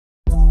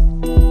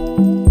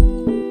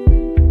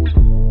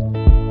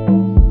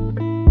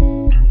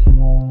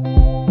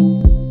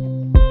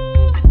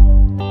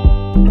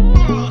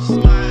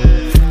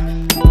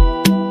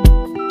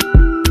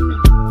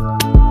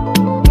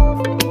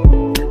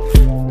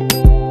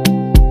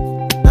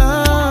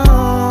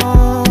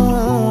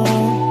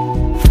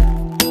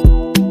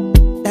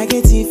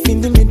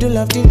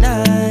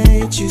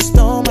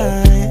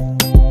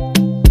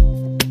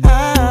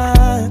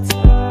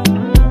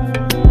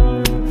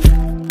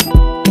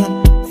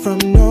From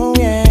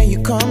nowhere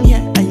you come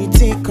here and you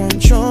take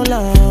control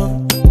of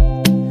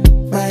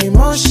my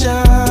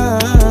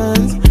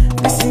emotions.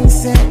 Blessing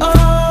say,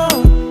 oh,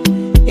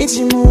 it's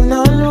you moon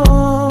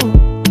alone.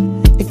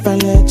 If I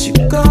let you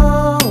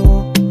go,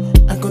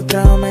 I go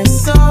drown my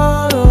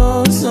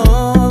sorrow,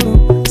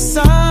 sorrow.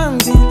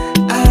 Something,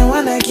 I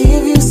wanna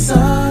give you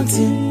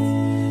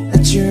something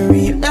that you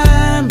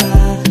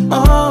remember.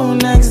 Oh,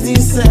 next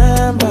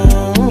December.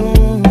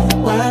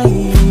 Why?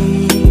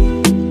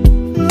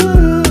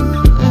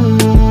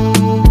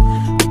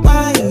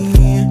 Why?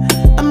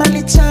 I'm a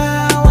little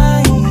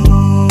why?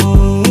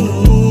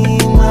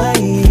 Why?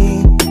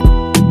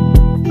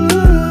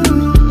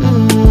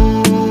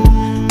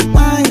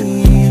 Why?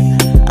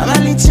 I'm a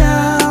little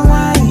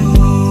why?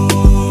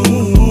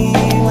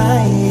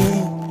 Why?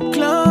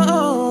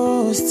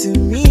 Close to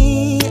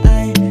me,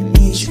 I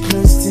need you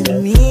close to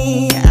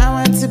me. I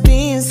want to be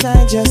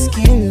inside your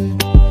skin,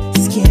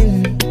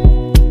 skin.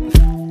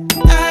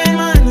 My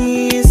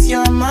money is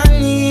your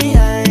money.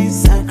 I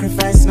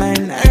sacrifice my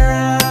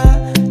naira,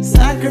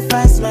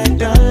 sacrifice my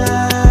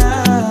dollar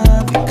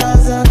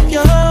because of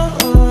you.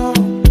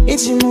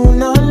 It's you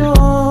moon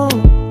alone.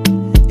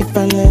 If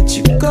I let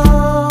you go,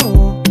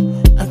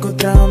 I go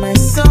drown my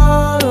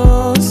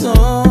sorrow,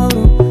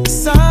 sorrow.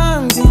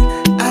 Something,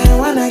 I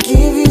wanna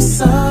give you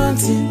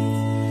something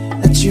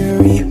that you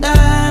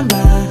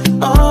remember.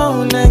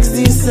 Oh, next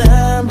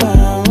December.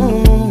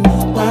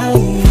 Why?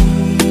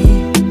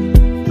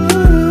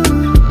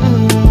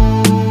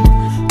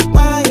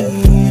 Why?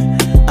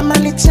 I'm a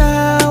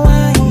little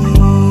why?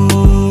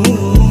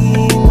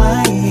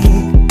 Why?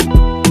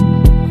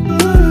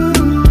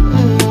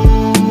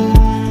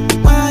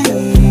 Why?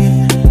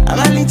 I'm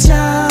a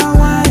little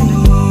why?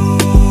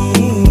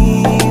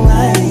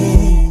 Why?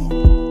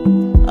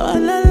 Oh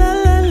la la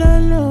la la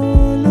la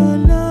la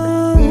la.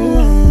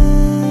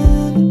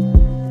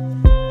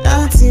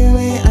 Nothing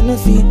way I know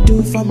fit do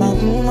for my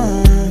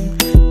woman.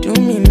 Do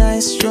me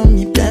nice, show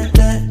me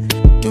better.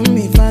 Do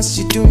me fast,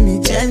 you do me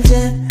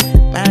gentle.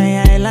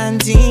 My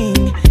island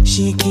thing,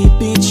 she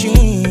keep it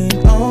clean.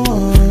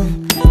 Oh,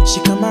 she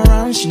come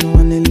around, she don't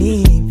wanna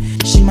leave.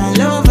 She my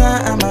lover,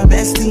 I'm my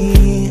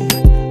bestie.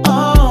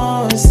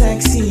 Oh,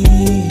 sexy,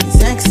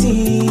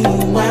 sexy.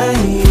 Why?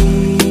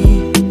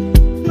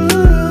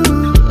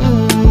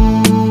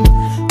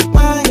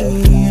 Why?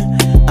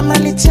 I'm a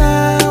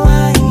little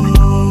why?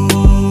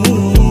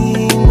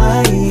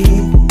 Why?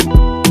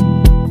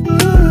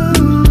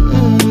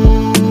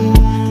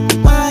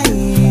 Why?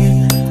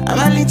 I'm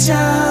a little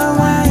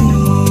why?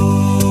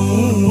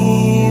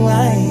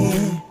 Why?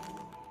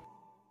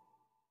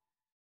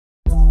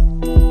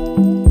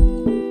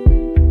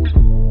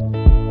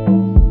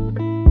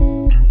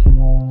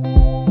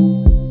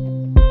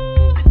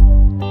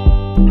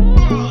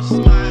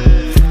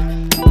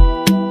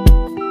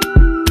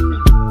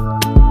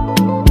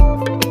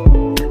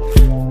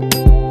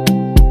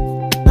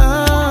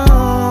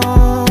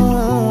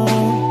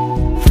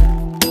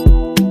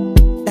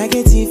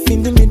 Negative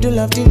in the middle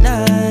of the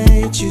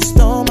night, you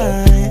stole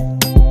my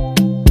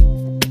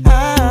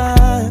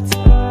heart.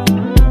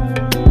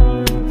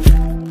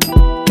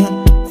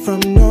 From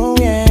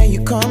nowhere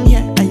you come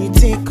here and you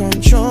take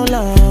control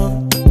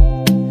of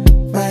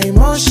my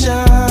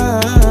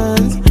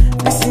emotions.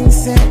 Blessing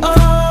say,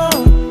 oh,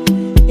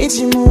 it's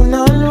you moon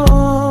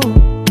alone.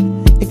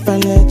 If I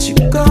let you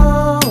go,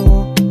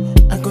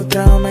 I go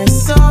drown my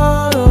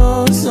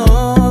sorrow,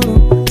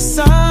 sorrow.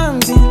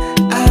 Something,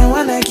 I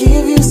wanna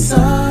give you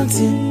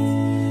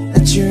something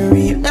that you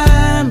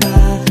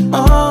remember.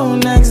 Oh,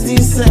 next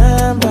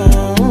December.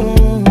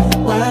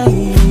 Why?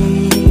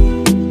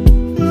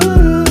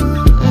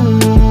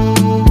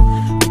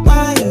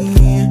 Why?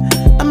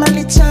 I'm a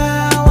little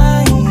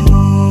why?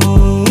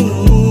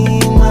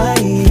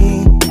 Why?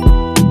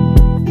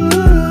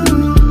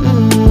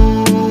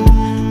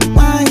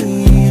 Why?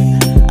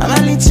 I'm a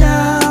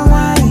little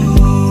why?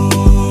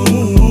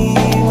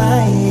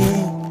 Why?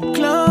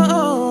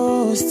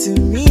 Close to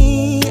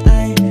me,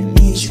 I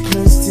need you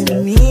close to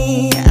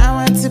me. I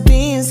want to be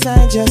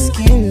inside your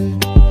skin,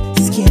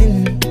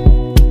 skin.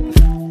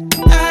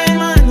 My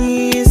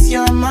money is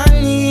your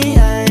money.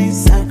 I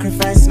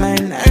sacrifice my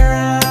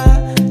naira,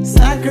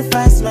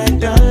 sacrifice my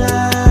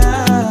dollar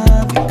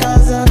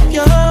because of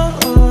you.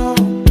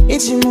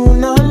 It's you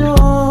moon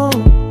alone.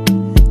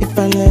 If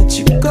I let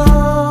you go,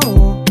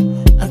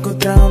 I go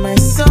drown my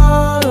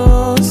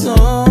sorrow,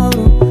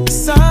 sorrow.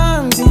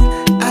 Something,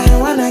 I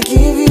wanna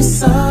give you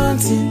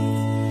something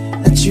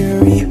that you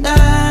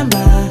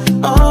remember.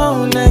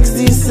 Oh, next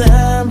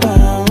December.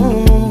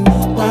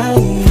 Why?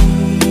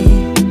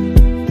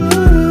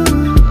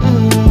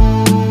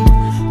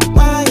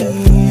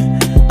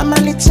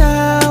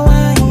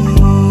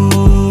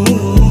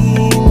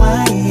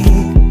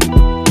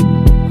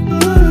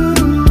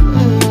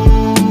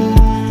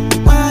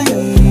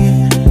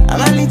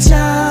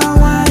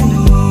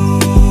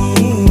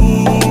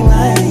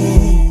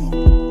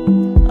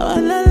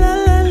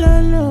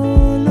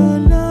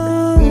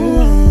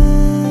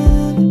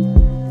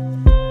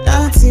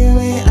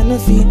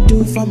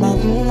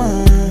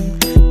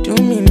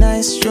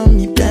 nice, show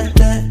me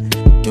better.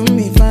 Do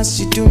me fast,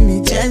 she do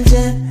me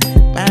gentle.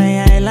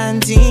 My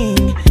island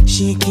thing,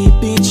 she keep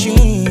it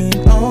dream.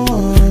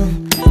 Oh,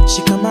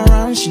 she come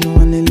around, she don't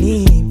wanna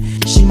leave.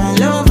 She my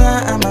lover,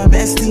 I'm my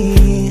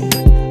bestie.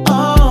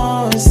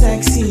 Oh,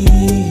 sexy,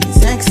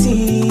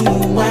 sexy,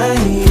 why?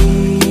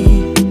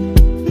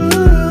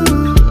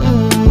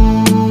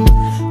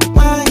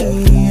 Why?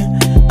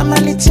 I'm a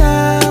little,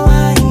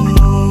 why?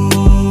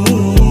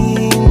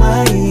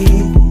 Why?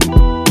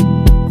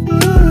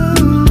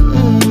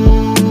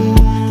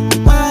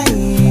 Why?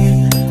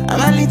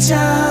 I'm a little,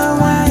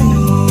 why?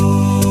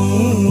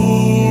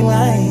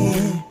 Why?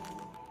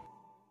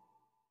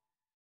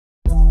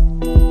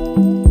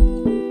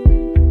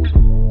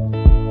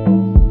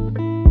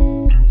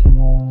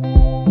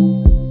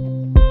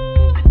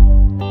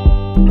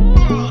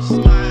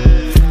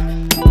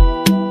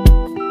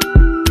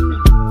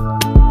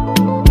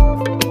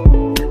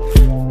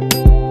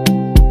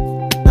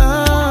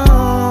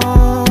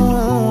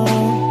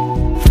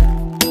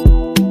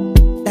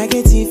 Like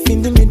a thief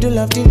in the middle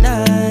of the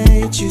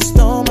night, you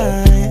stole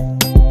my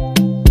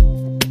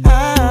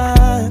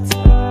heart.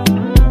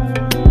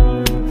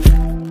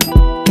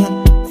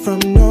 From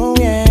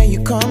nowhere,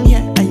 you come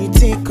here and you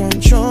take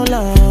control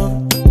of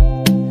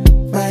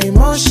my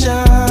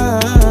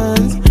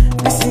emotions.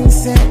 Listen,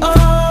 say,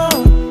 oh,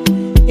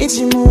 it's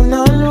you moon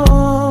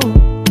alone.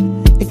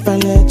 If I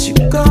let you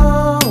go,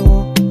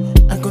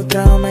 I go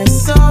drown my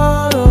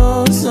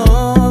sorrow,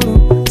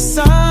 sorrow.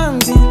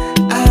 Something,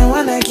 I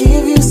wanna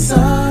give you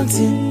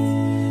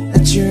something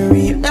that you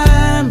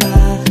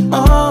remember.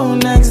 Oh,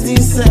 next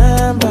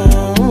December.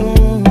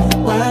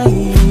 Why?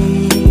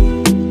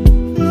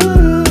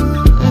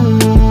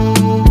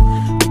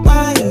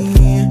 Why?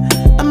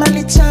 I'm a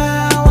little,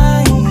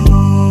 why?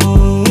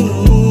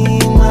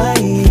 Why?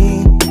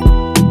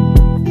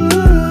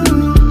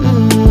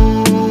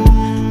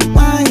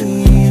 Why?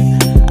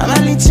 I'm a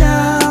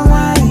little,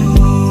 why?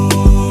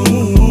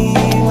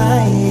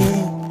 Why?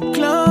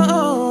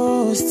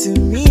 Close to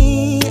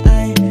me,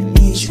 I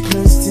need you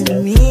close to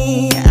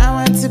me. I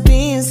want to be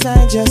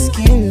inside your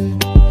skin,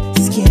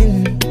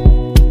 skin.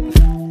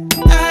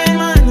 My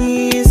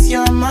money is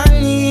your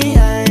money.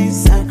 I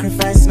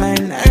sacrifice my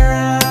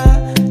naira,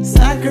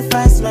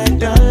 sacrifice my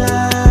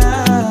dollar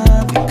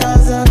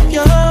because of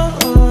you.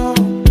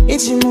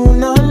 It's you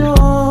moon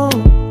alone.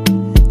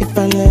 If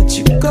I let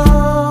you go,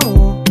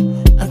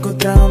 I go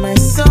drown my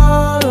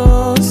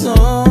sorrow,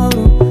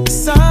 sorrow.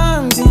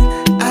 Something,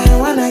 I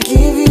wanna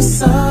give you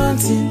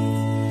something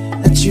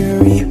that you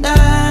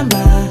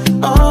remember.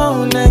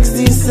 Oh, next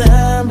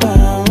December.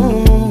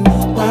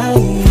 Why?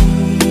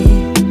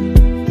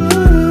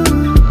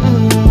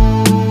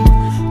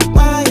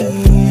 Why?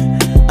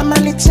 I'm a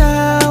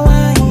little,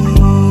 why?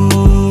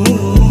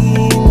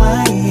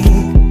 Why?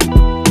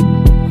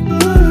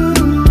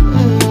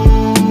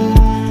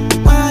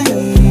 Why?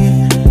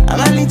 I'm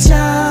a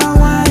little,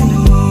 why?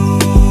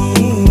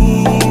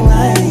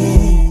 Why?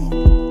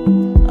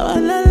 Oh,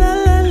 la la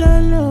la la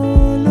la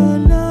la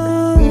la.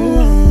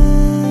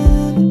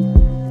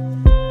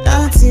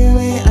 Nothing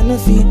way I know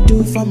fit do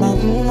for my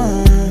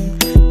woman.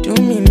 Do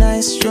me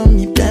nice, show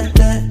me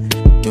better.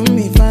 Do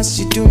me fast,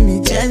 she do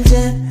me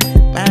gentle.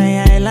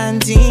 My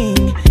island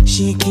thing,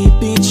 she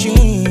keep it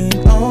dream.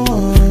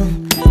 Oh,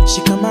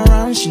 she come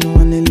around, she don't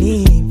wanna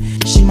leave.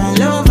 She my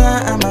lover,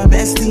 I'm my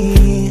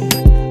bestie.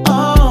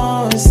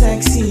 Oh,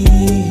 sexy,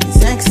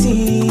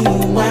 sexy,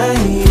 why?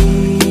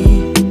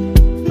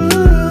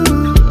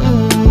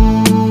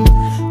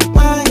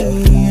 Why?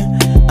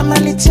 I'm a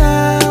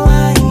little,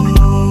 why?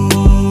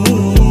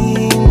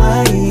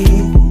 Why?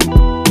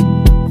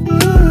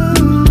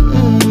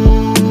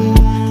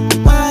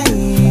 Why?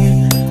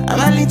 I'm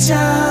a little,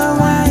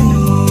 why?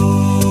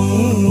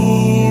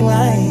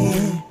 Why?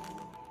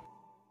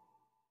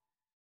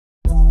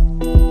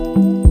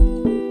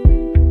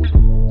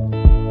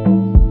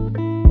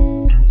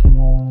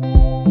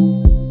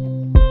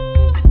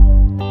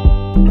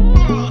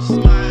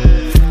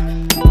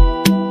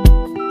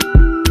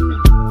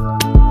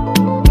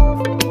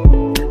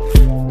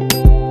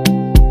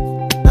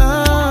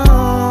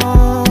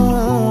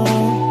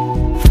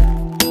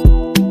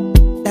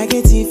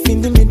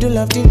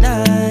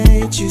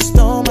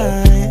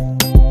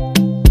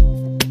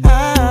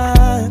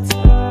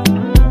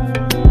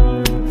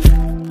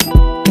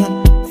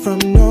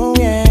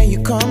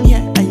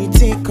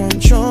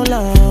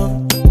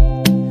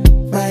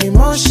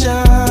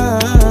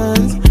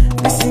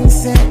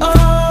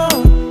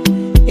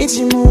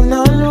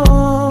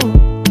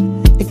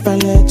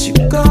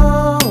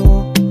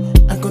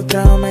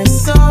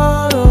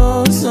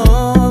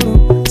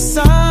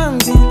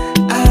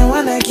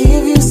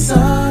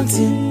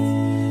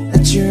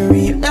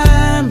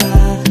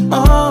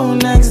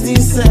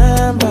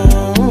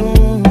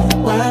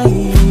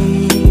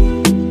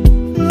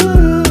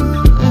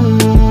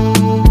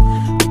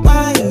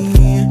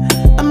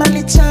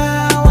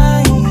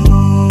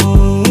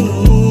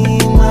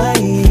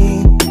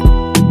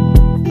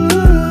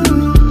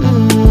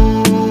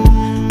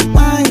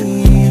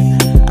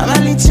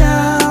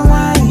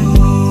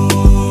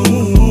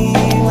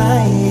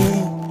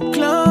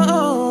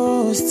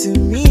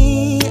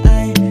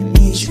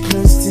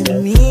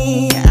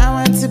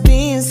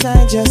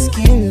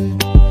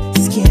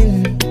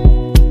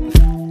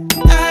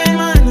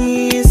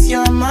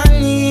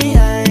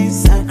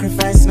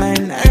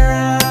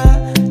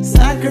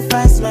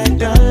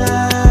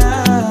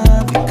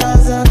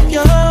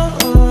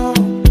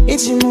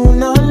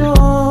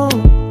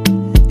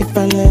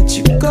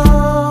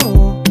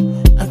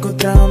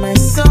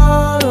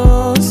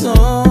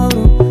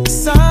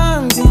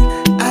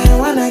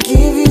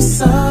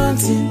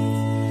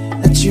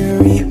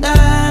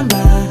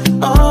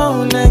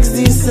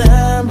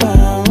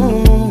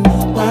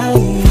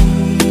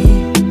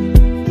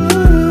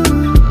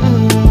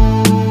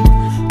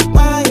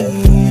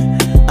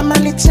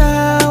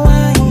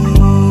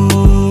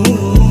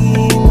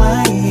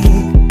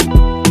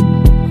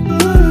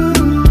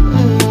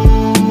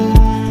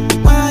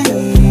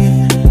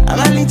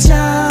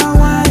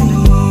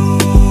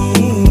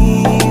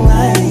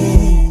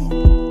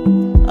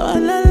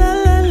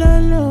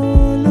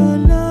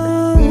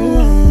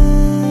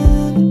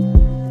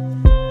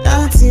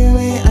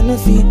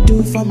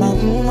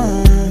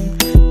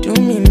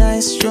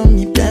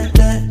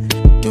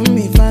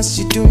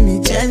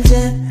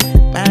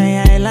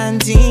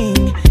 island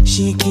thing,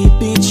 she keep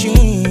it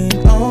dream.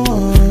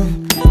 Oh,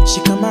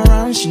 she come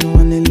around, she don't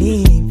wanna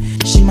leave.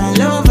 She my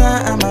lover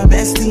and my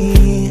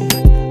bestie.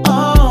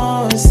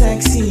 Oh,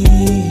 sexy,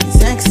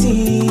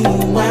 sexy,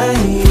 why?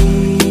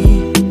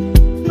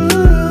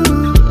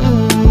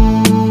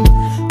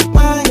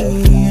 Why?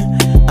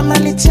 I'm a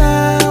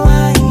little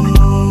why?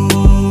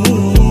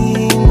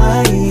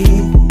 Why?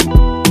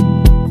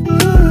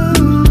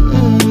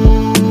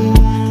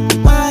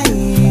 Why?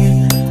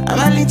 I'm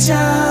a little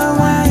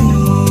why?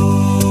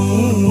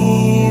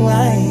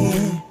 Why?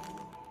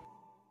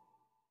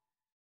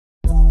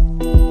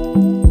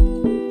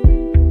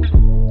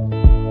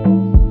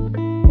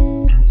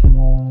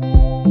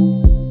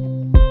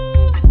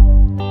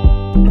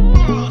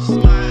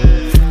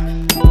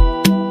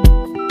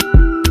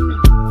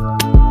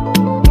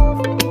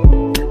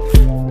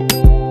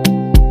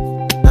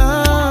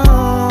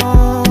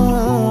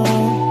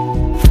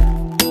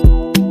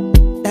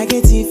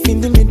 In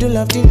the middle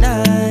of the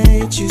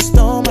night, you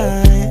stole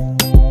my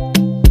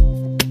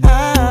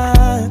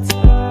heart.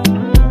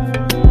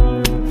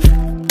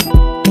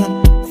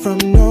 From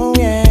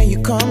nowhere,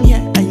 you come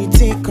here and you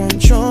take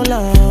control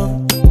of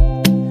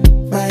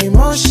my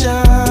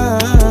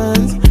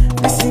emotions.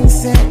 I sing,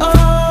 say,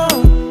 oh,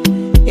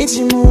 it's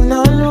you moon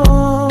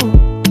alone.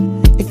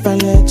 If I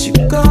let you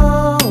go,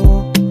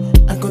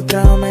 I go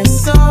drown my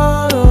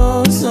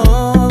sorrow,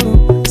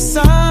 sorrow.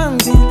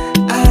 Something,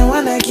 I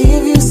wanna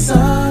give you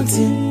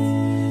something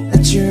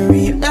that you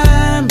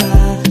remember.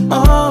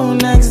 Oh,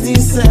 next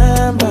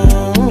December.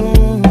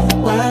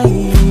 Why?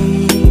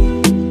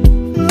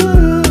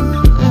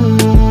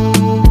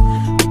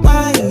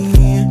 Why?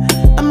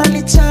 I'm a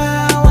little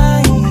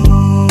why?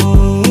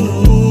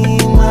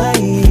 Why?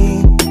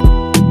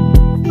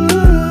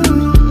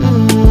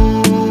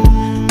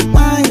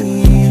 Why?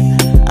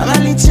 I'm a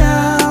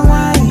little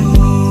why?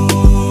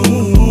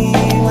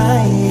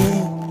 Why?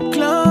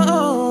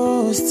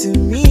 Close to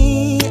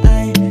me, I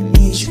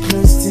need you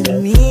close to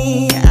me.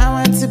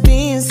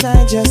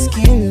 Inside your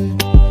skin,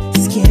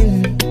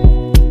 skin.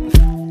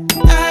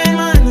 My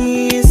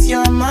money is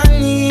your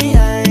money.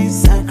 I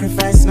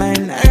sacrifice my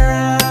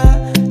naira,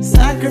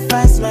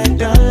 sacrifice my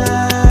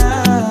dollar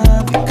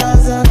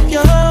because of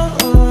you.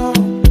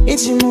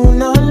 It's you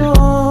moon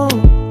alone.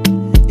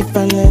 If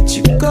I let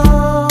you go,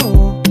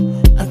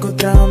 I go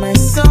drown my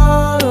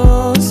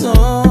sorrow,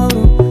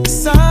 sorrow.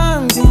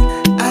 Something,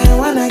 I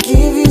wanna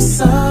give you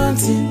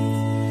something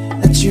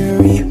that you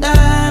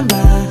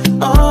remember.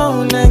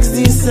 Oh, next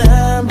December.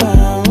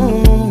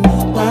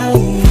 Why?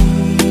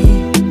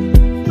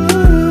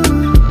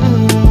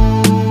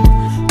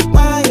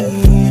 Why?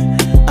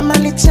 I'm a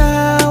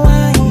little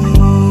why?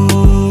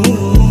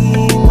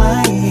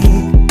 Why?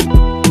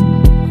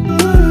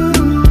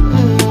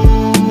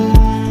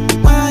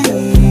 Why?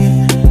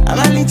 I'm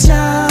a little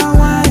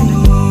why?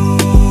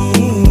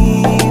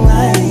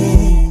 Why?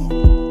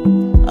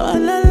 Oh,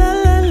 la la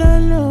la la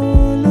la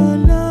la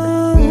la.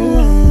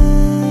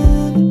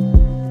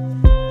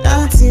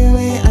 Nothing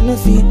way I know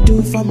fit do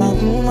for my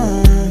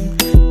woman.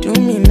 Do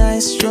me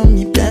nice, show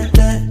me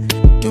better.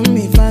 Do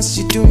me fast,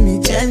 you do me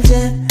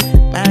gentle.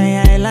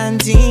 My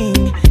island thing,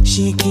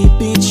 she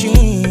keep it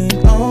dream.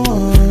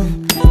 Oh,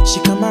 she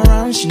come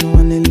around, she don't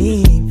wanna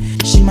leave.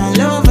 She my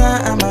lover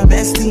and my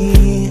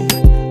bestie.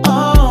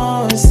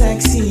 Oh,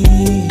 sexy,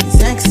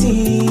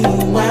 sexy,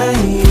 why?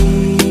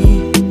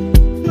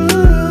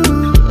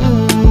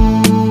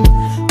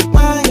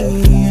 Why?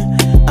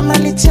 I'm a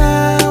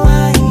little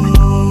why?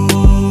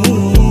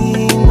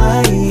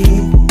 Why?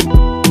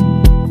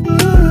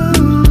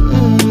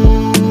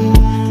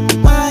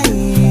 Why?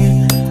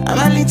 I'm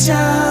a little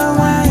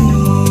why?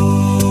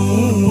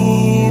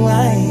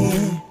 Why?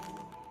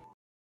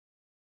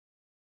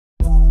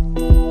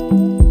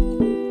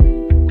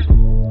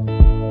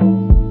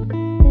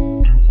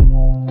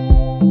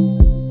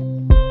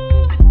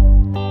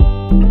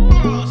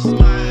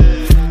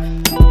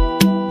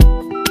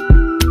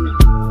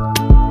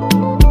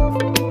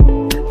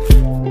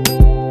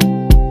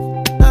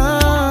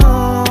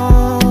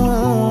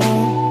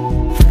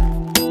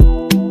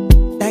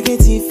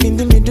 In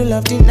the middle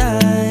of the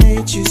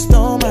night, you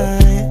stole my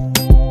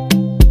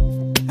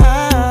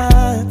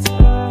heart.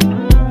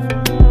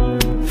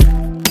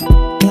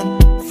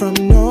 From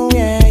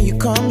nowhere, you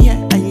come here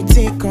and you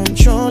take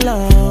control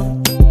of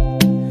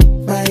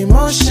my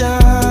emotions.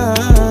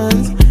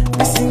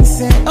 I sing,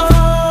 say,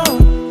 oh,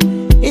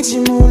 it's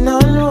you moon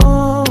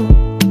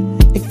alone.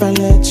 If I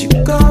let you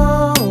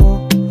go,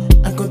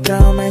 I go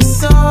drown my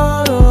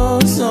sorrow,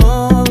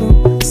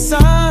 sorrow.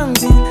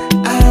 Something,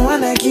 I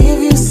wanna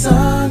give you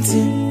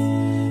something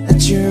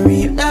that you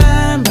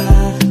remember.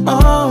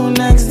 Oh,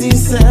 next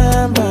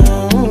December.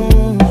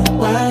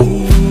 Why?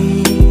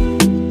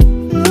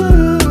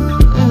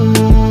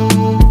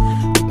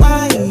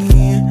 Why?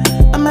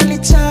 I'm a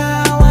little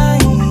why?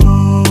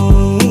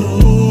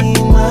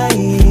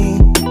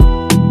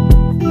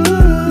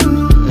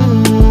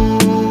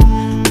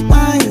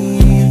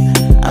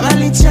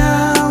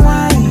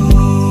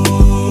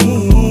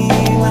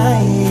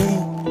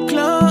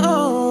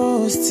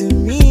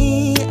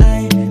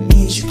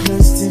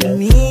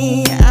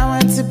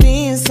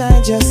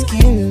 inside your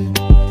skin,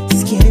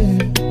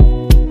 skin.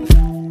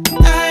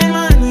 My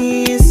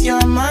money is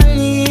your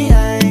money.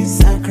 I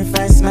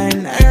sacrifice my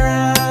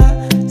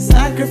naira,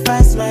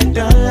 sacrifice my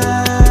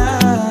dollar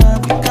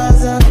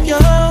because of you.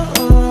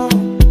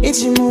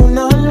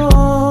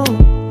 No.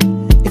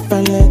 If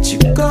I let you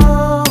go,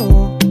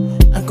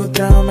 I go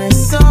drown my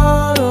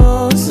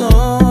sorrow,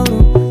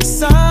 sorrow.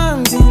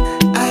 Something,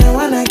 I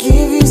wanna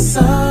give you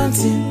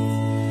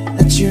something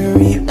that you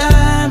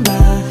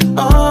remember.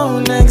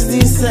 Oh, next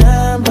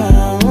December.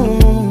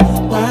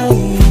 Why?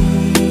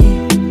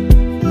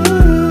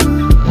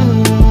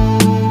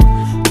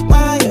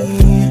 Why?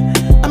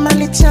 I'm a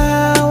little.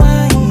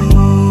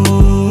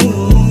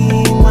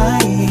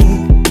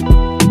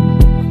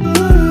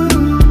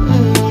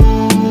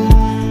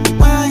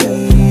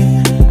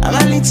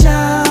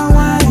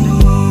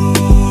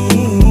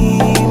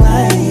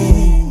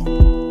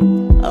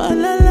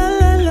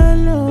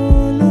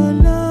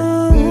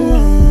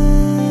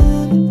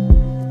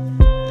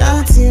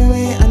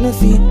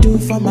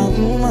 For my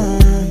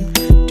woman,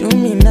 do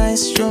me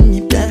nice, show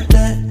me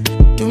better.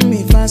 Do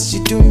me fast,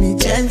 you do me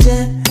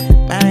gentle.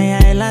 My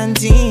island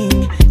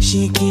thing,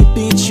 she keep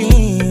it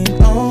clean.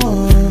 Oh,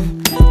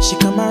 she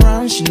come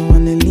around, she don't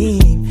wanna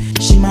leave.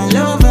 She my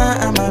lover,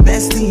 I'm my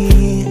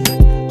bestie.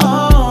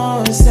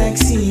 Oh,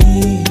 sexy,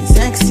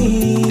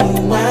 sexy,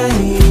 why?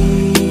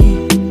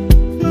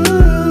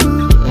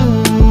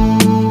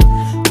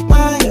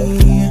 Why?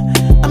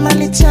 I'm a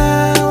little.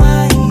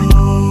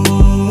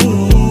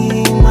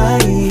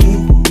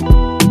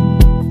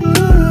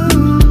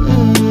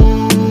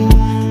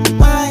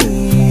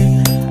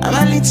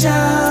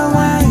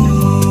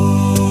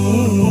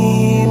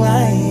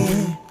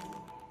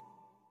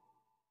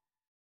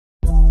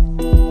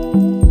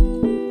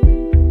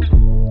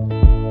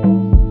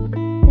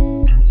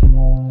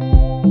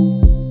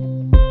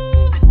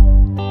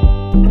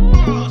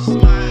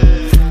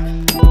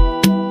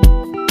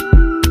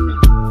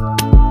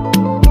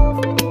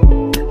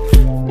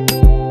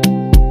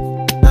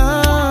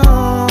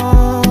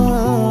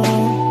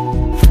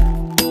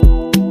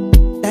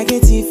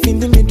 In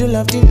the middle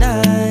of the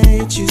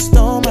night, you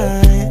stole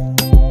my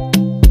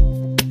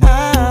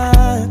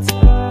heart.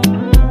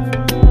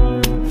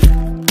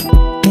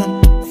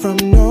 From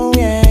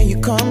nowhere, you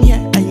come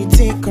here and you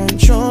take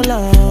control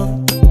of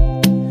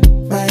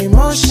my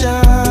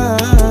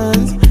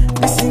emotions.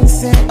 Listen,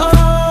 say,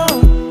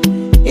 oh,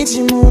 it's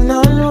you move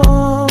no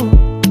low.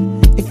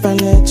 If I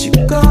let you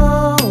go,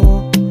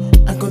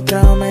 I go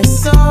drown my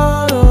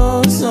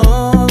sorrow,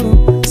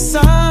 sorrow.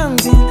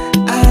 Something,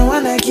 I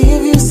wanna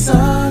give you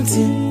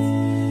something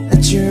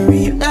you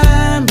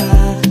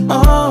remember.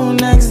 Oh,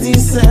 next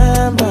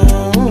December.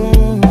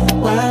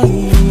 Why?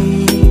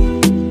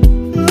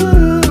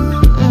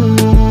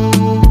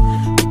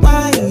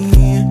 Why?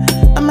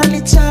 I'm a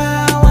little.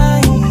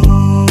 Why?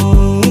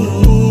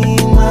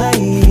 Why?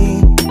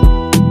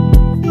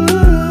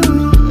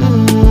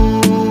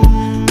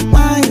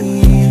 Why?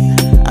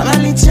 I'm a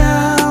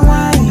little.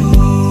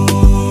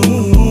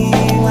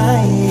 Why?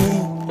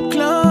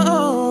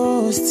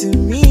 Close to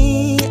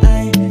me. I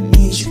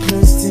need you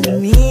close to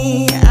me.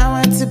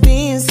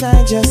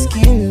 Inside your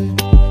skin,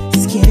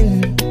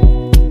 skin.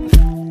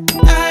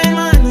 My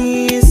money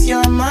is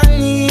your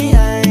money.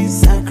 I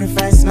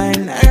sacrifice my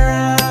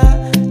naira,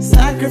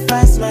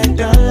 sacrifice my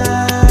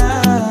dollar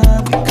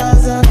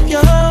because of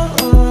you.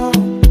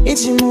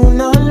 It's you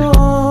no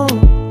low.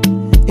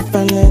 If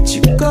I let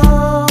you go,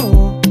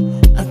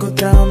 I go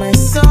drown my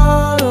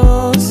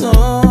sorrow,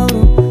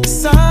 sorrow.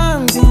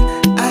 Something,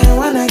 I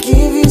wanna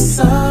give you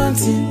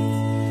something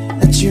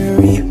that you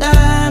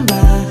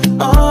remember.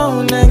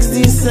 Oh, next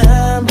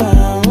December.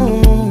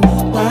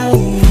 Why?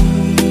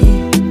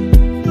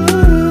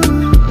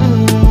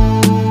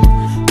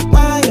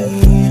 Why?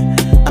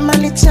 I'm a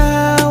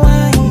little.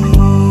 Why?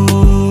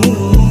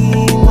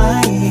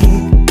 Why?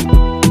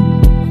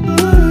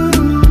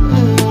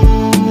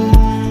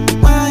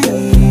 Why?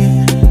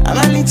 I'm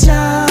a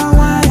little.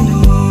 Why?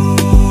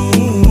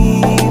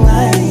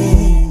 Why?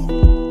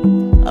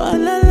 Oh,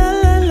 la la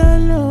la la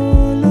la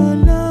la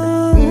la.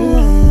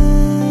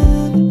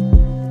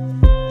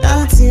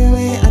 Nothing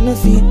way I know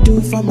fit do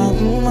for my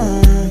woman.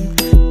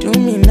 Do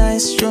me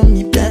nice, show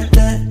me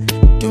better.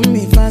 Do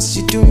me fast,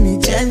 you do me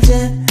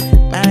gentle.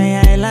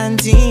 My island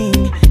thing,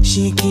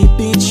 she keep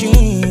it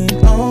clean.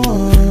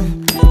 Oh,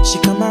 she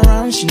come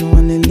around, she don't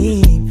wanna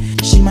leave.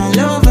 She my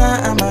lover,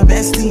 I'm my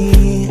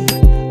bestie.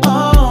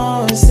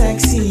 Oh,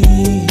 sexy,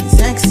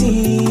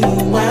 sexy,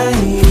 why?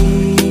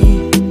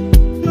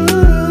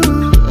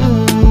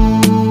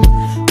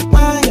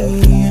 Why?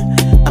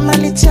 I'm a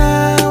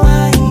little.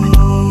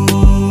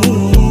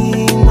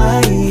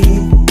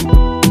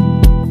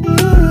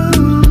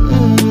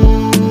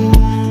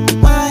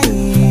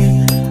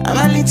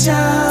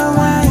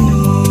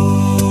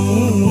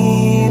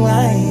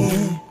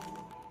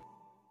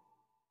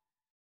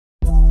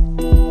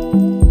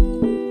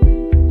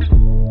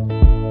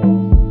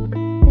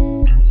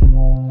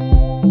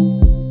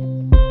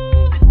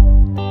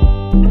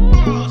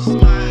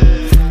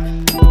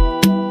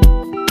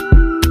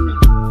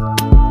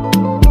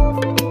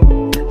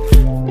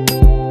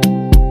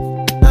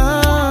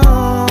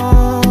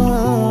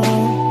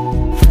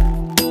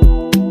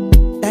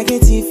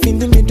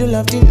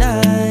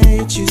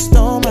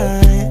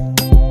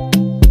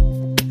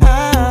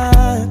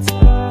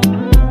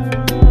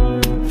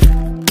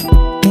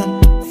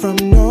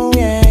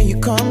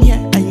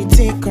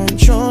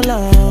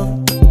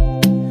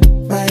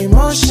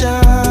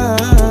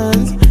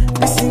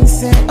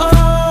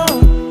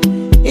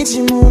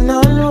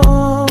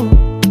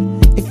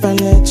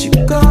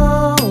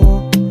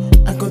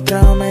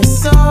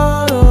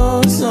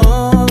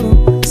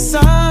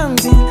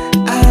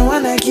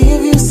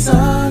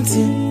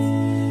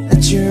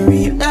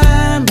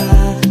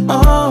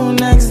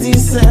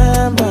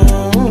 December.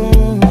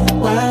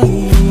 Why?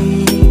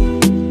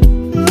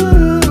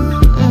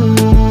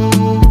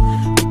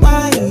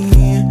 Why?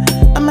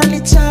 I'm a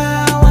little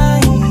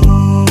why?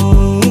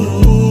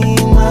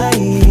 Why?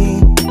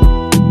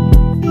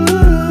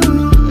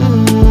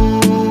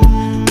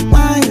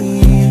 Why?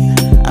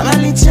 I'm a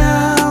little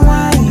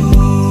why?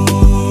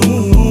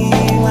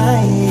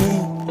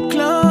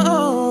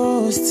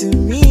 Close to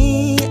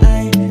me,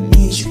 I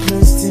need you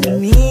close to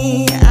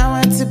me. I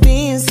want to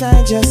be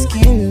inside your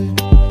skin.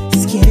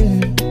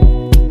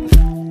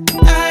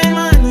 My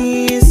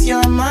money is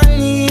your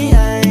money.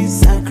 I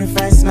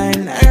sacrifice my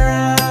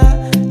naira,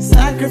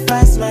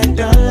 sacrifice my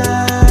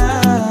dollar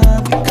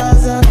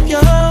because of you.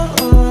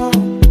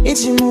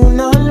 It's you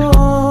no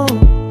low.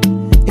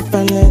 If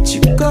I let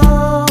you go,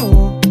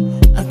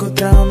 I go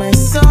drown my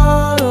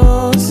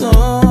sorrow.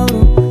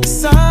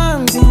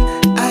 Something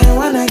I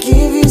wanna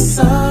give you,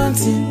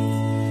 something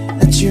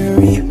that you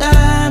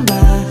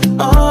remember.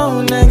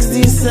 Oh, next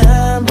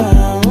December.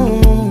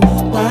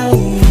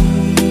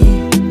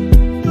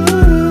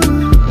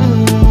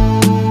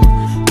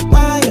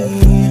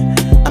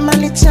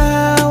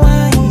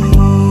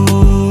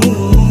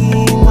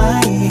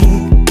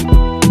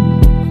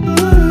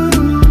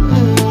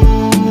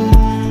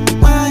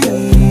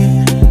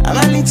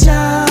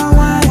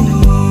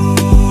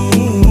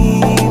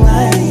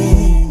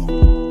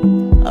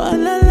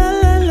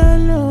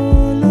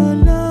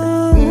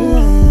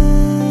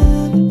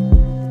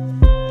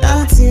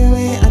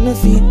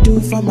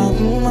 For my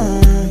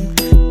woman,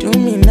 do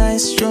me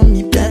nice, show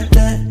me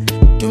better.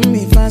 Do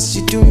me fast,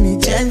 you do me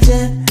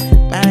gentle.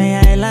 My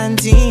island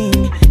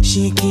thing,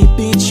 she keep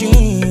it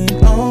dream.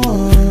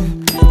 Oh,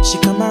 she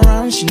come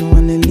around, she don't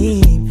wanna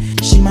leave.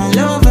 She my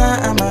lover,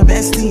 I'm my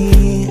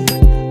bestie.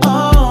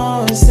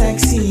 Oh,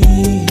 sexy,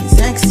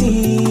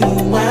 sexy,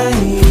 why?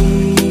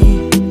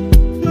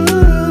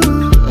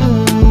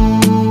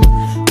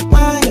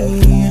 Why?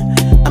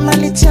 I'm a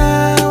little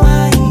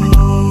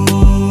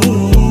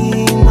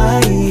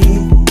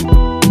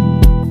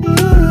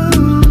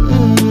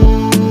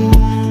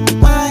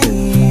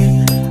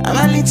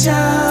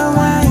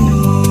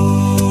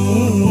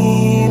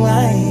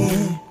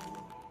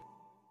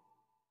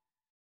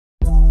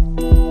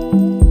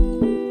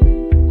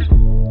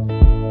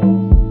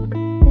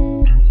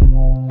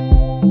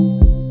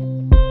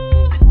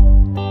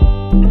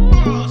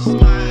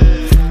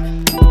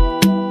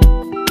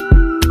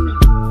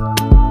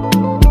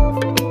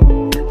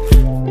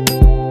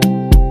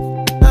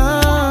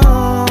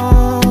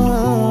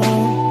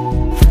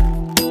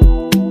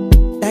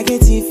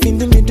in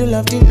the middle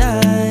of the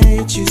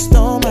night, you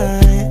stole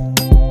my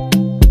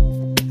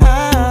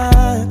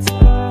heart.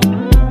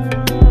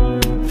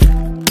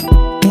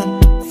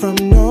 From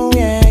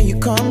nowhere, you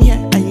come here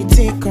and you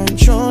take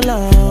control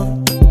of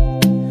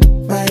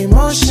my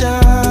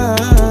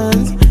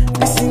emotions.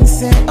 Listen,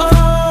 say,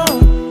 oh,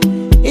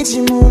 it's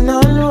you moon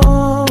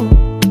alone.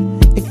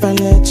 If I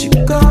let you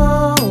go,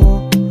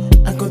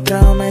 I go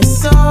drown my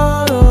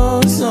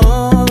sorrow.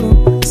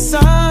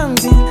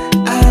 Something,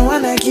 I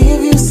wanna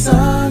give you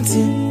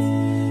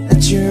something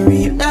that you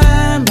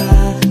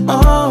remember.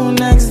 Oh,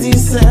 next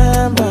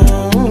December.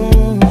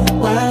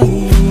 Why?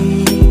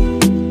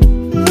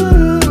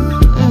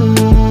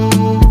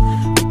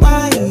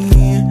 Why?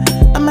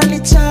 I'm a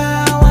little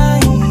why?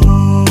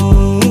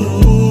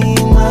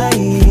 Why?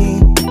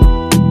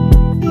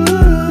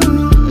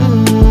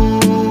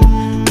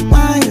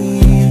 Why?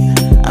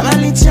 I'm a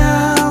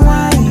little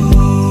why?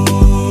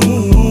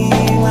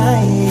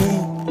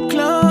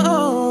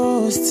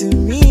 Close to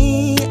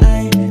me,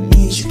 I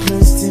need you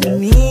close to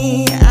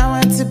me. I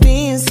want to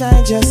be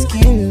inside your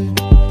skin.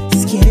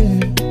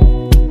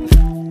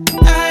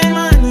 My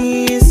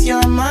money is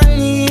your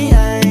money.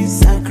 I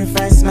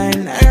sacrifice my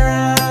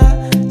naira,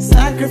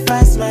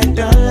 sacrifice my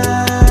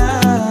dollar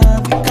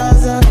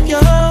because of you.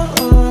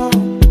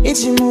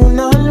 It's you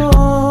no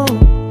low.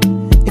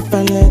 If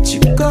I let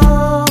you go,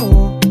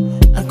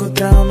 I go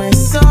drown my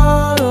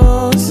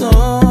sorrow.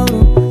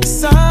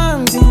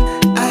 Something,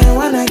 I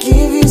wanna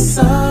give you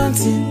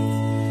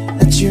something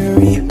that you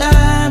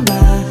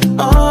remember.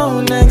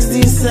 Oh, next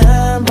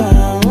December.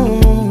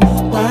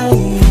 Why?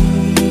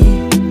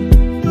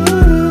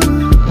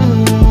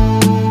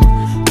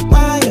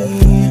 Why?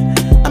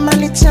 I'm a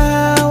little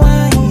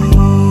why?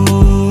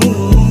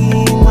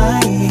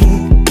 Why?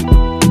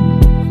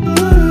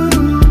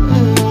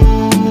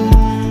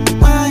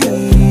 Why?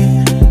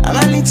 I'm a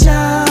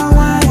little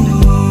why?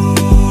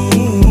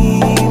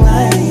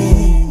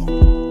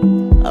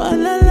 Oh,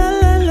 la la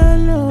la la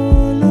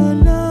la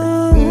la.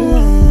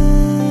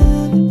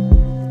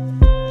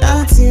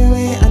 Nothing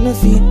way I know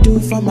fit do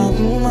for my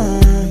woman.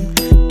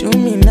 Do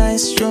me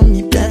nice, show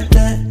me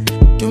better.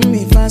 Do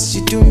me fast,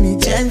 you do me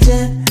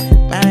gentle.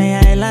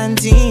 My island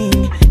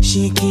thing,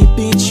 she keep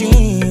it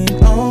dream.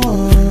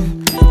 Oh,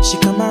 she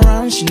come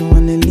around, she don't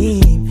wanna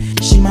leave.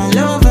 She my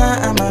lover,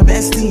 I'm my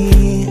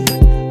bestie.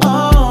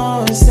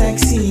 Oh,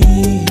 sexy,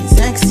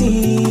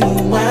 sexy,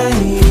 why?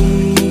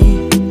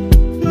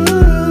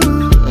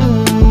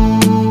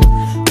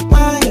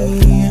 Why?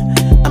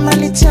 I'm a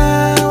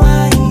little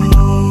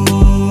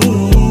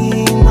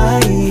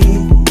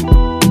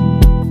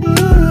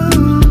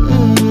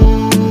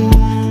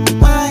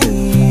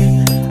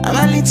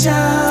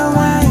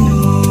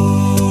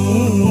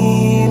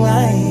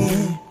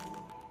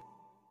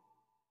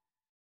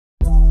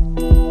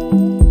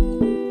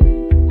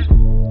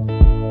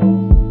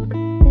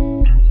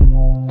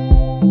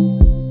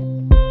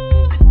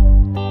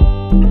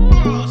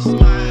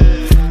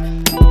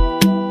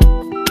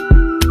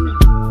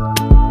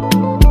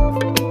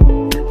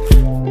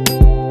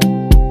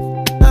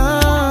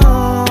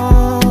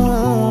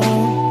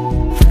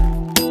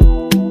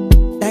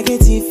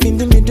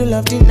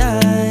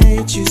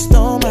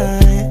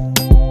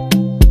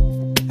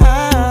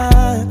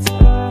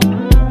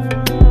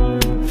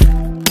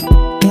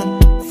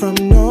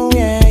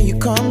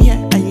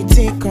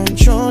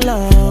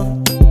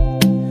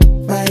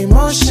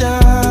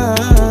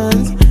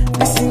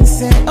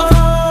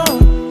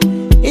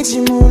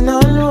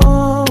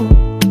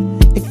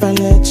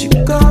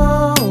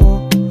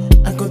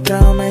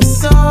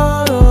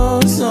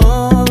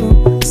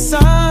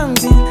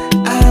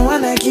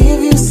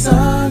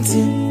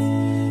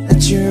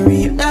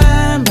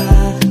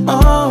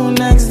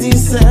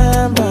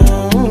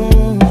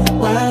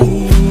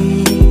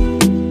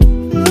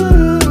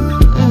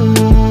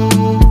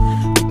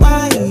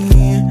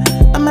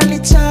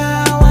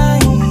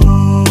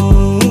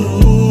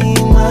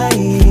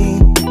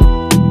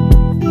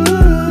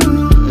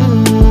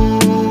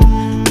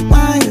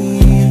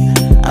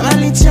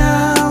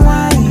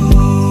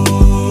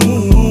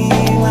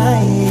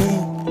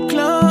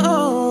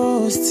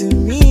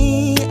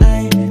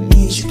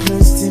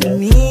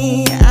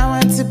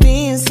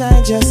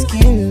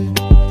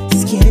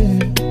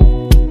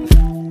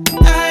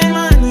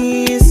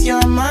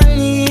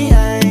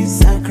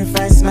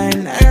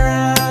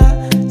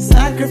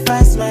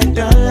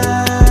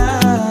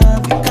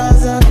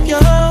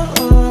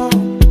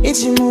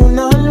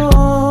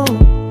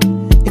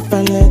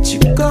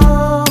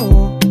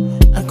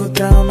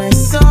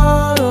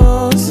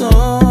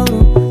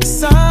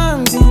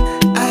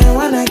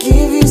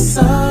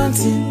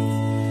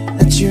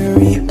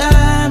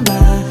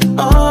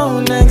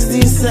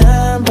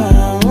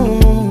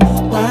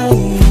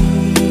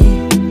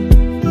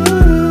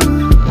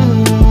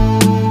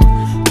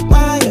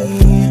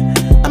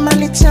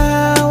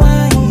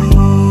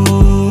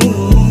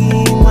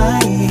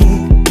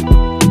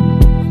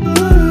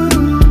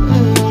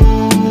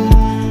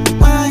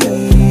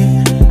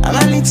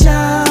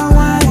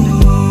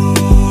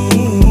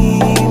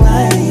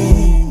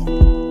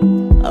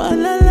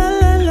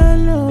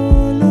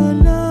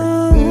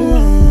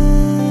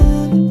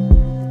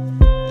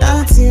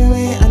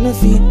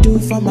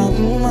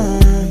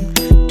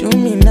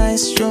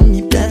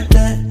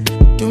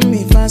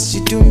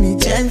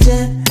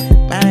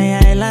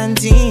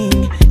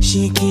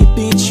she keep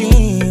it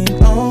dream.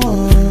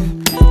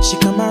 Oh, she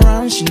come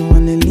around, she don't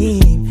wanna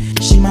leave.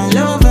 She my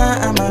lover,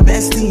 I'm my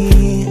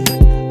bestie.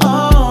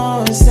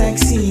 Oh,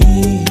 sexy,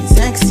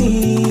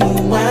 sexy,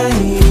 why?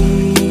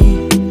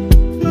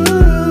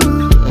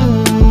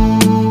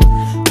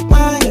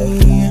 Why?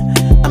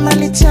 I'm a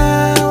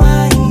little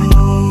why?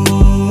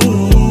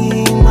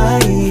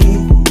 Why?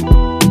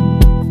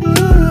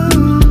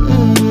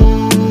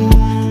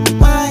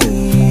 Why?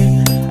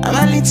 I'm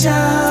a little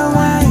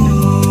why?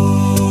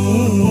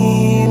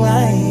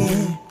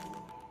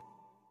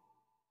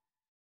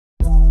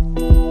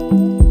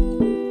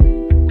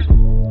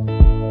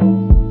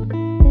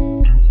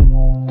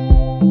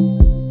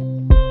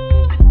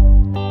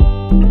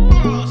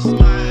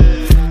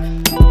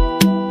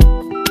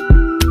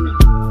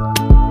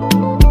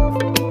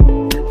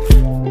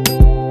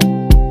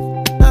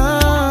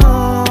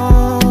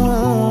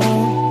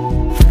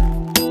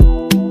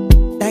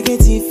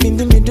 In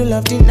the middle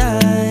of the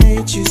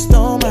night, you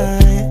stole my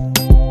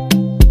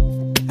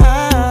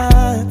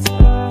heart.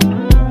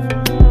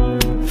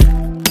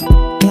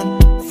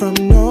 From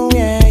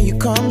nowhere, you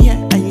come here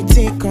and you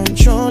take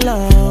control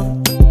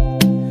of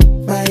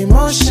my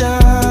emotions.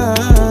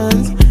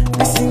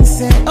 I sing,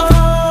 say,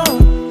 oh,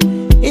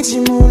 it's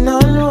you moon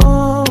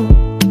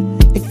alone.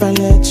 If I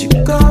let you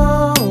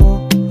go,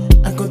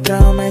 I go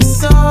down my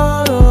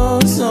sorrow,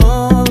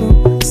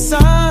 sorrow.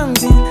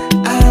 Something,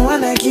 I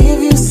wanna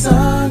give you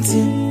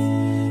something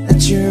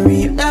that you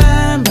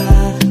remember.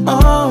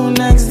 Oh,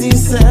 next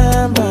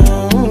December.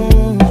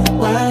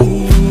 Why?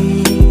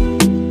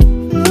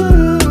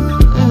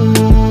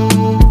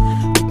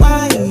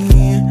 Why?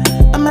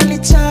 I'm a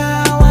little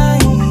why?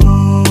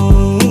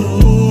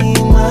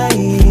 Why?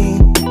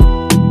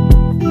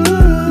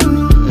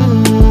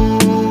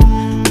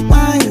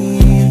 Why?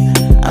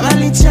 I'm a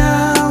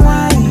little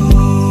why?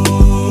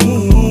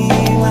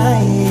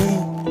 Why?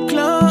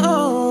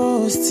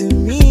 Close to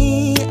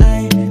me,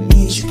 I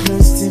need you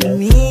close to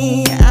me.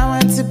 I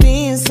want to be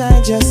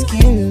inside your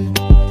skin,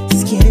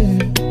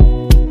 skin.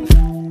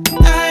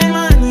 My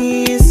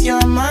money is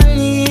your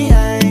money.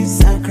 I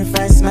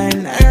sacrifice my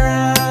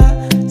naira,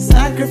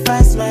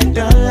 sacrifice my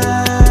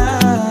dollar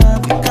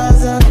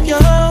because of you.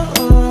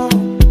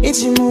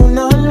 It's you moon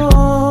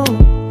alone.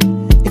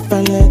 If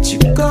I let you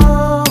go,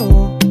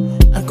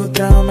 I go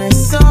down my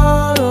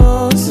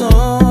sorrow,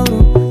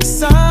 sorrow.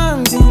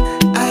 Something,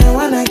 I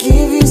wanna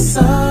give you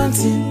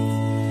something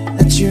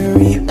that you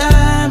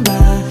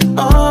remember.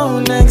 Oh,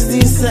 next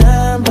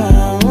December.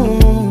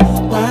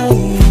 Why?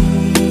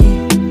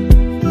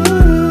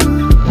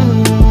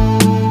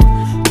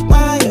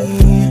 Why?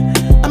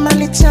 I'm a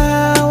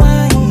little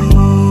why?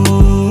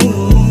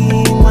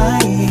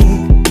 Why?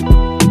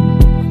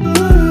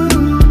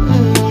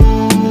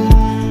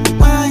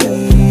 Why?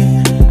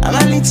 I'm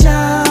a little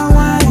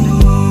why?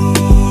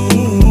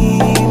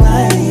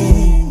 Why?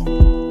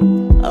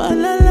 Oh,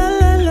 la la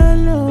la la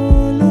la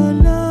la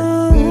la.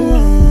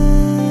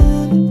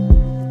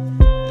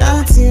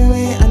 Nothing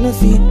way I know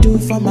fit do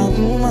for my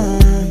woman.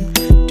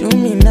 Do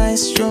me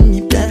nice, show me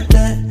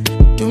better.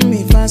 Do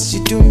me fast,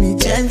 you do me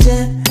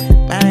gentle.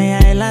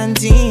 My island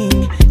thing,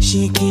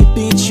 she keep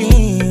it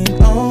dream.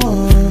 Oh,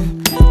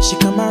 she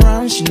come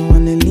around, she don't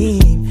wanna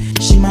leave.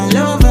 She my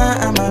lover,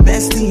 I'm my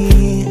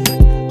bestie.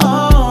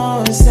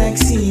 Oh,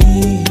 sexy,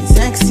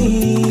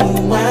 sexy,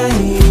 why?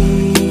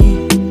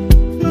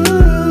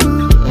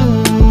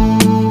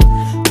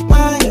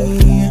 Why?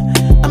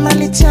 I'm a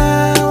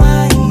little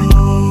why?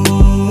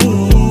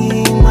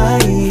 Why?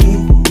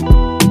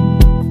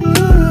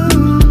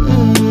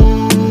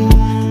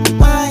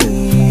 Why?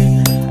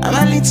 I'm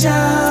a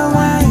little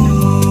why?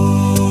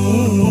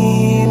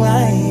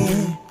 Why?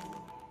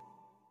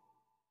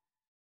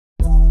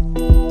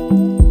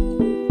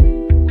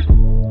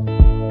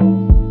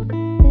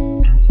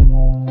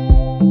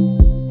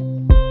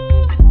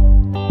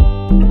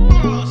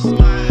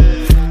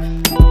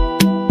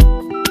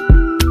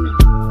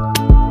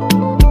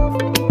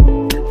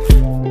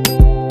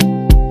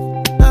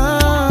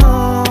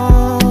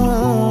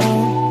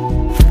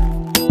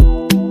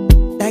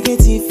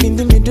 In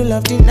the middle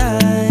of the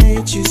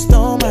night, you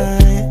stole my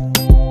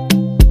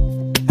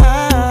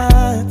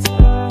heart.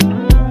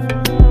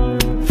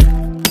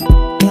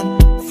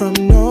 From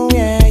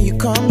nowhere, you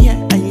come here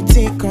and you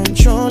take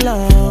control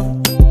of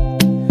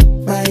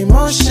my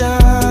emotions.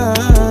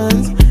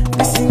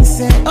 I sing,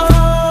 say,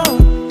 oh,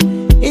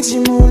 it's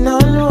you moon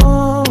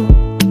alone.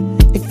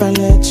 If I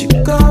let you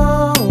go,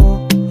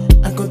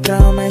 I go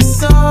down my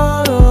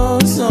sorrow,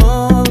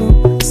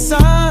 sorrow.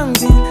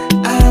 Something,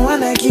 I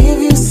wanna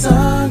give you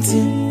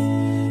something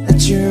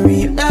that you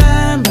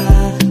remember.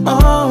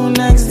 Oh,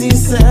 next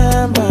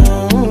December.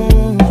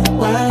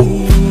 Why?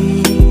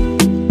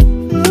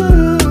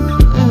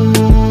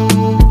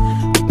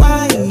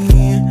 Why?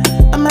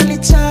 I'm a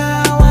little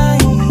why?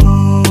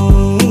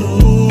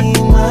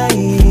 Why?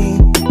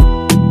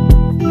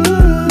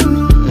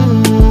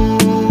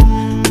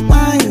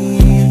 Why?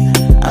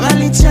 I'm a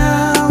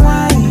little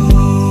why?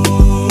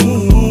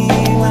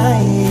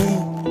 Why?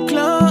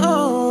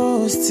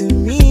 Close to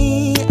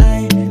me,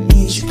 I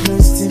need you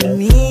close to me.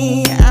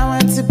 me. I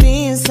want to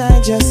be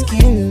inside your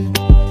skin,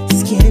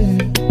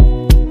 skin.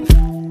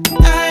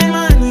 My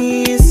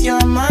money is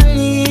your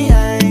money.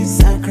 I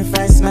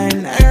sacrifice my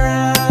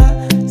naira,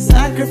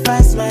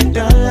 sacrifice my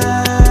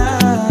dollar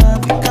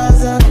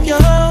because of you.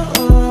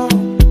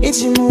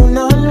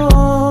 Ichimunolo.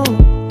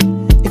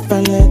 If I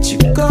let you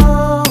go,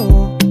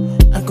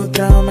 I go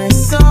drown my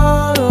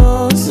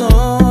sorrow,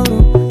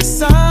 sorrow.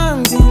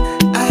 Something,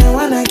 I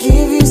wanna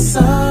give you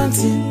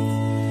something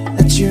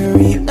that you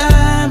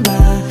remember.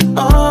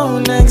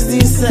 Oh, next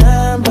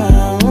December.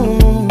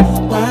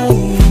 Why?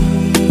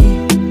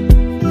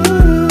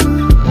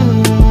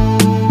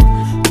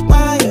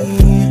 Why?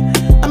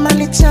 I'm a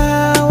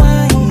little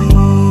why?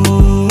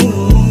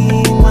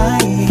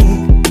 Why?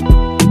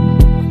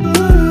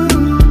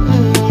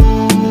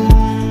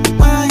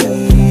 Why?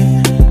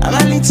 I'm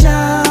a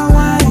little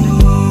why?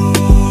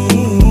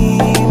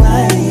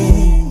 Why?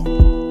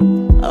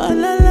 Oh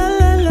la la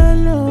la la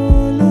la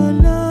la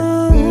la.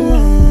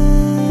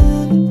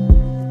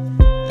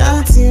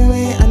 Nothing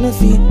way I know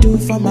fit do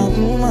for my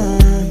woman.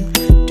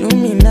 Do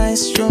me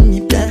nice, show me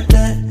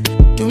better.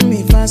 Do me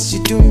fast, you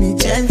do me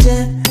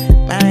gentle.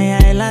 My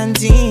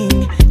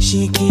islanding,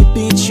 she keep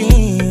it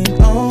clean.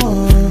 Oh,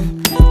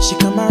 she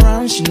come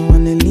around, she don't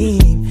wanna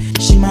leave.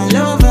 She my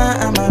lover,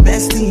 I'm my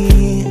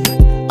bestie.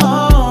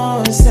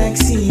 Oh,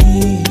 sexy,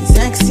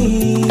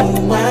 sexy,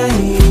 why?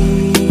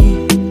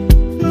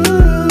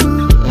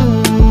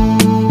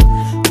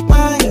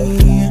 Why?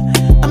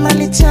 I'm a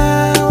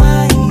little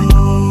why?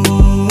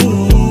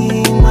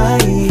 Why?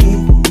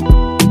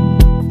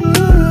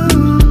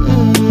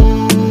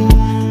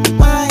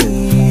 Why?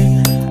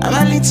 I'm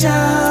a little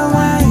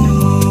why?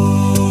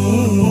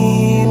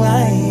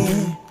 Why?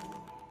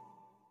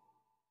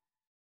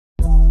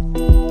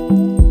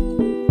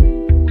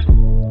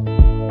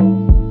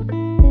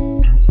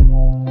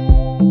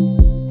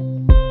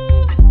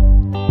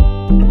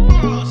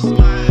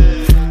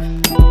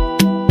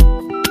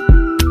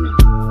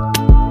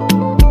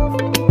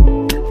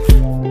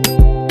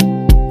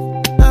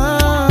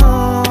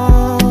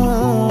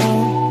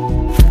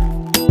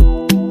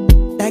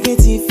 Like a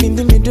thief in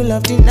the middle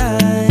of the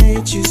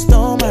night, you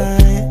stole my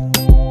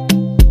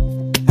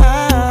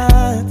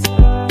heart.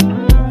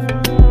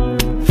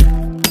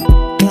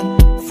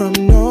 From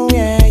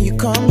nowhere, you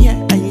come here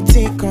and you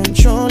take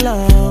control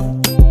of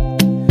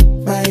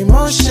my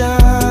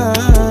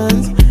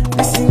emotions.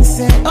 Listen,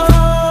 say,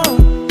 oh,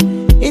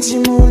 it's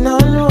you moon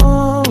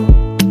alone.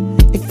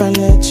 If I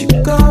let you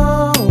go,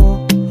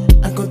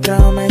 I go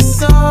drown my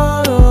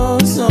sorrow,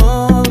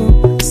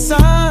 sorrow.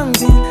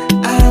 Something,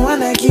 I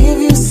wanna give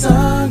you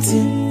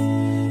something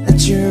that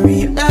you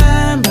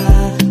remember.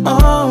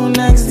 Oh,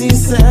 next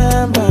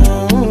December.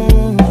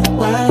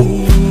 Why?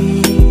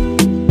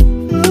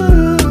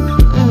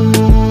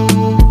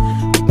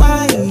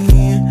 Why?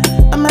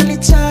 I'm a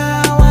little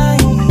why?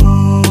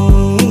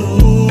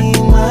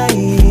 Why?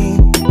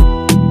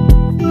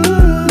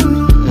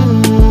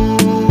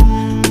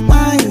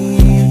 Why?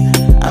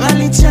 I'm a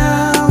little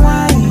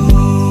why?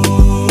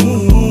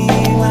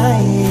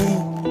 Why?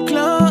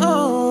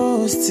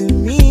 Close to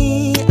me,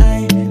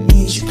 I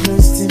need you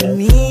close to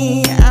me.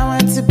 I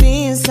want to be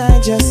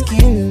inside your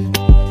skin,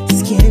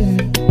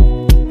 skin.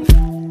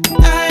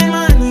 My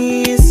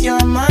money is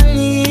your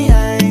money.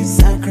 I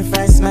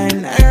sacrifice my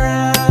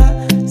naira,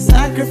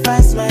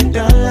 sacrifice my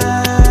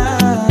dollar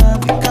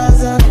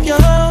because of you.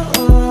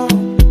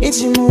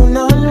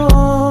 Ichimunolo.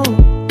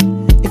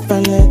 If I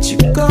let you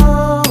go,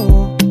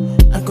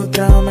 I go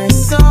drown my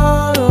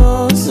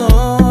sorrow,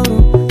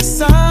 sorrow.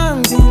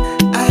 Something,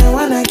 I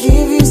wanna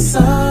give you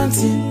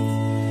something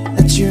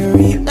that you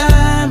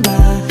remember.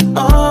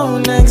 Oh,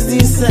 next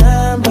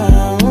December.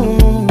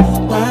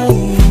 Why?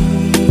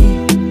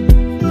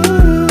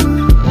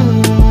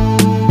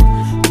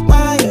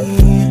 Why?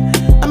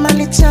 I'm a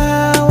little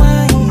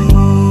why?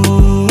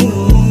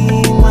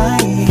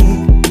 Why?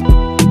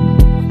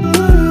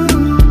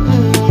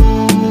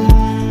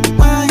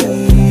 Why?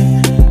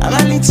 I'm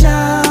a little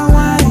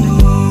why?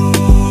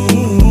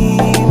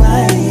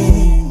 Why?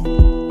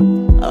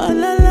 Oh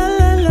la la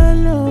la la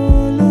la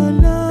la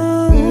la.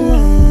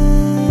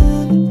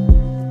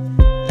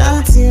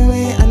 Nothing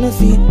way I know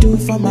fit do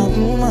for my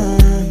woman.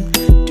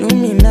 Do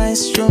me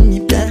nice, show me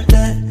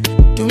better.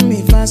 Do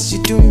me fast, you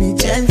do me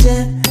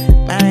gentle.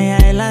 My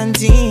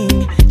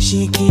islanding,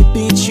 she keep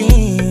it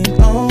clean.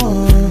 Oh,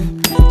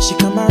 she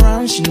come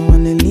around, she don't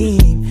wanna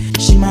leave.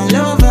 She my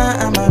lover,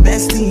 I'm my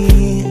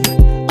bestie.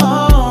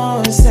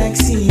 Oh,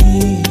 sexy,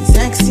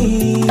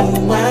 sexy,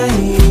 why?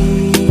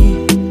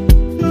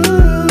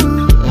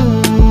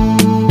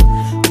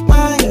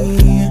 Why?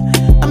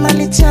 I'm a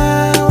little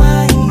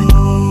why?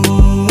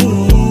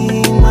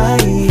 Why?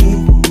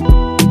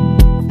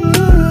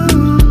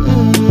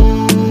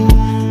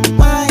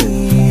 Why?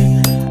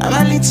 I'm a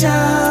little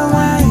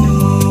why?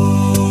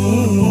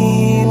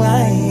 Why?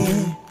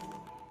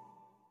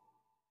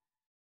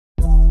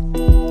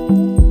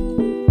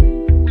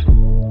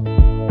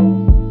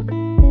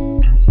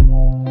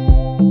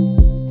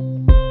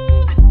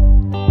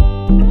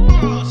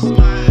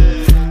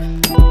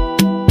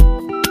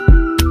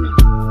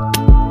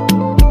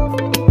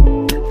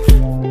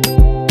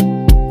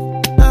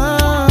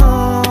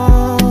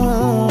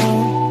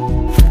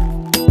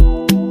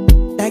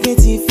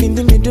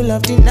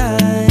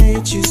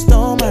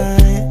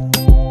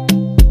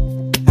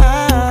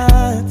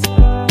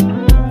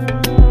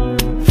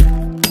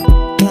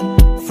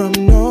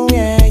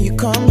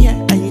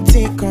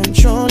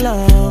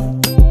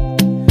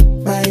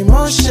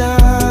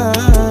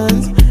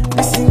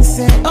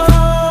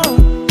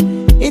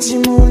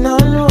 moon on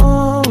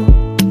low.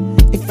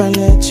 If I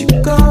let you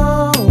go,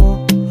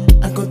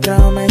 I go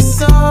drown my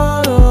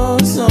sorrow,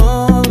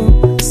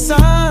 sorrow.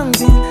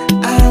 Something,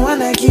 I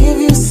wanna give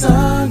you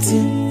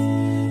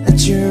something that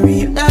you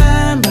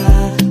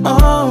remember.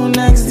 Oh,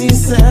 next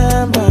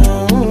December.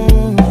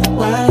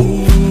 Why?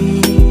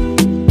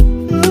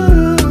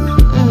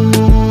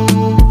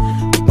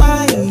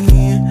 Why?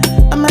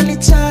 I'm a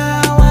little.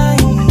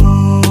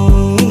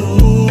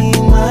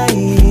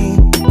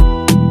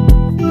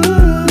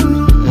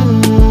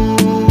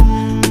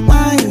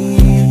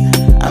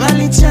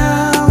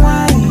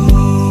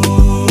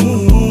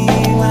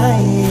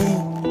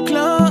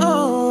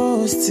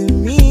 To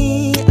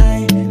me,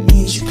 I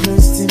need you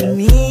close to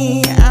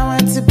me. I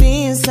want to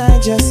be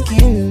inside your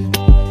skin,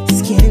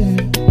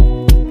 skin.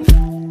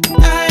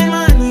 My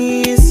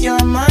money is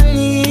your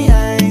money.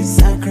 I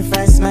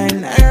sacrifice my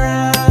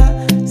naira,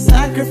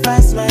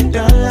 sacrifice my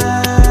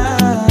dollar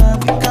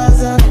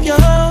because of you.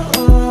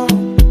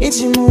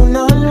 It's moon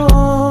on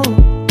low.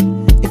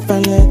 If I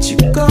let you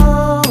go,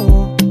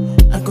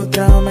 I go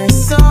drown my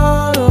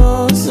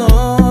sorrow,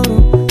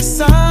 sorrow.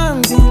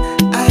 Something,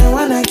 I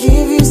wanna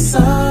give you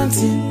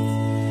something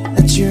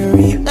that you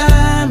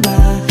remember.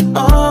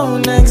 Oh,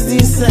 next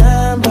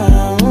December.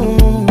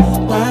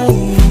 Why?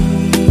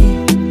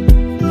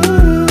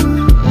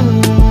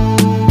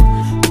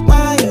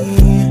 Why?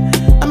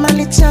 I'm a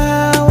little.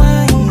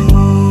 Why?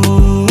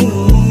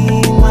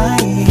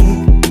 Why?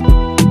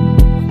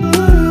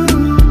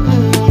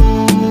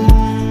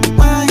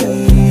 Why?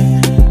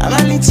 I'm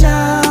a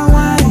little.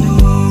 Why?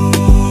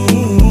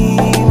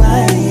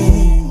 Why?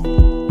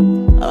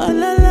 Oh,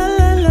 la la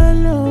la la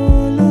la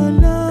la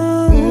la.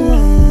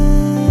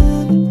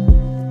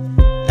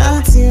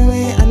 Nothing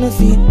way I no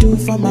fit do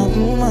for my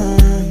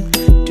woman.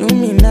 Do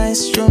me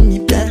nice, show me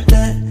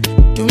better.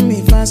 Do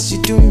me fast,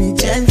 you do me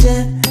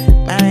gentle.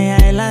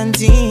 My island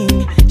thing,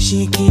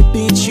 she keep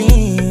it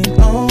dream.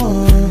 Oh,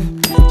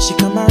 she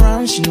come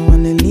around, she no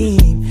wanna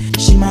leave.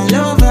 She my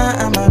lover,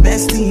 I'm my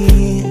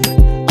bestie.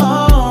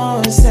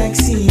 Oh,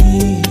 sexy,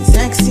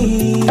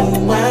 sexy.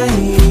 Why?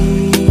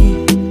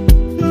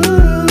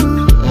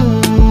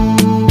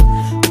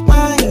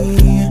 Why?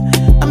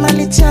 I'm a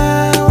little.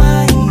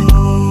 Why?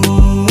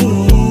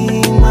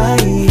 Why?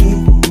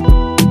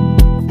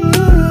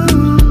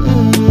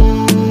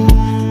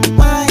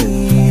 Why?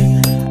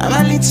 I'm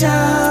a little.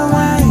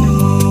 Why?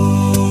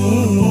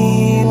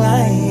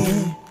 Why?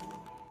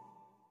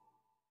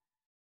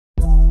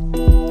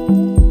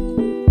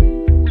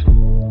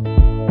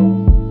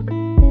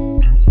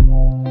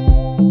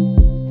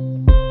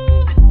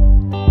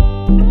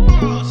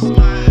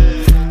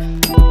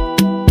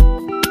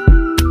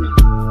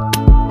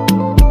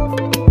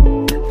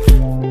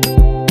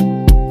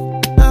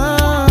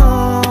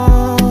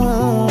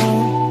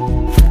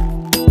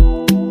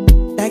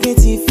 Like a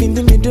thief in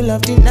the middle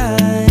of the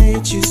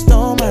night, you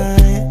stole my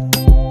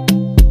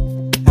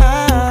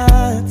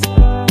heart.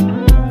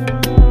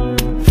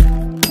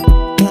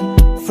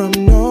 From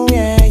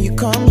nowhere, you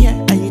come here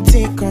and you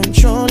take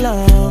control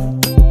of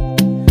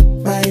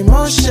my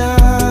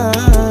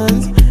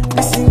emotions.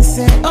 Listen,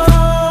 say,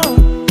 oh,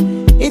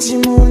 it's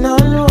your moon on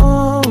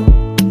low.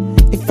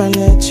 If I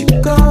let you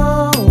go,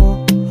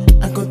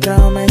 I go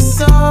drown my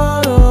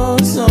sorrow,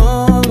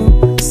 sorrow.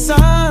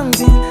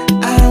 Something,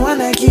 I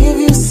wanna give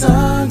you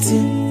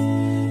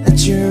something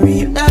that you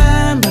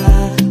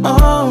remember.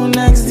 Oh,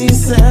 next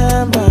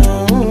December.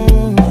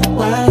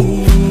 Why?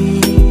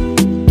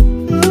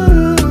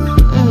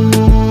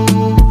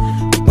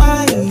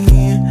 Why?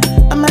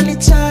 I'm a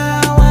little.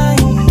 Why?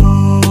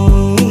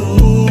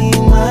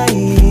 Why?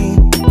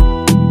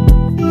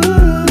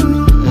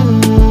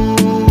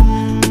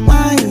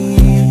 Why?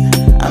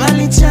 I'm a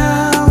little.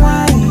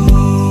 Why?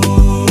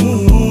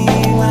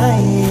 Why?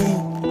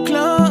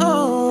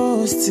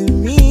 Close to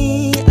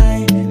me,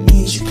 I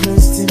need you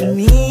close to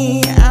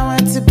me. I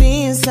want to be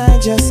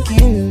inside your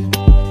skin,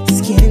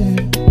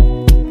 skin.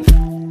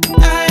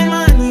 My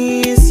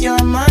money is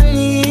your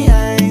money.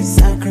 I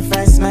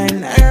sacrifice my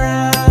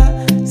naira,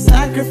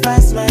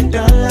 sacrifice my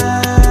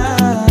dollar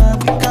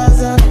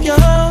because of you.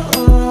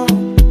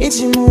 It's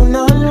your moon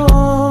on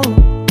low.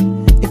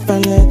 If I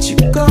let you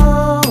go,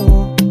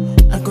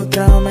 I go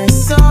drown my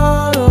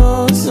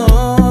sorrow,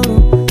 sorrow.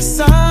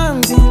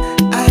 Something,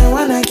 I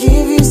wanna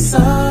give you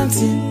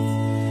something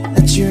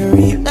that you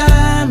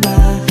remember.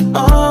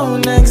 Oh,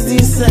 next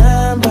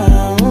December.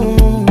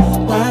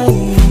 Why?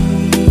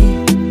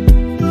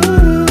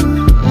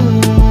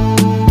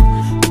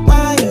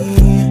 Why?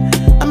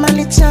 I'm a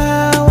little.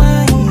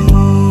 Why?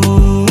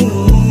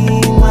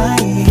 Why?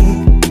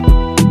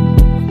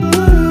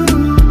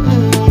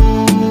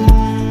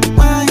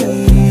 Why?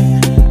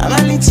 I'm a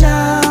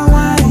little.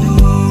 Why?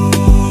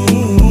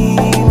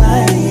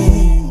 Why?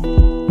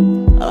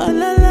 Oh,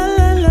 la la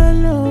la la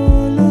la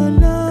la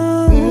la.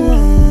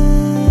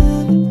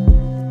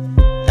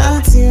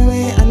 Nothing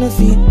way I no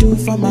fit do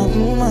for my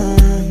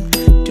woman.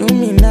 Do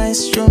me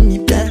nice, show me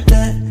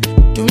better.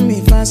 Do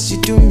me fast, you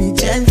do me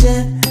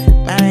gentle.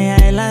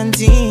 My island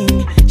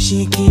thing,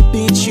 she keep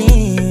it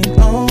dream.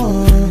 Oh,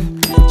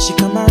 she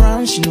come around.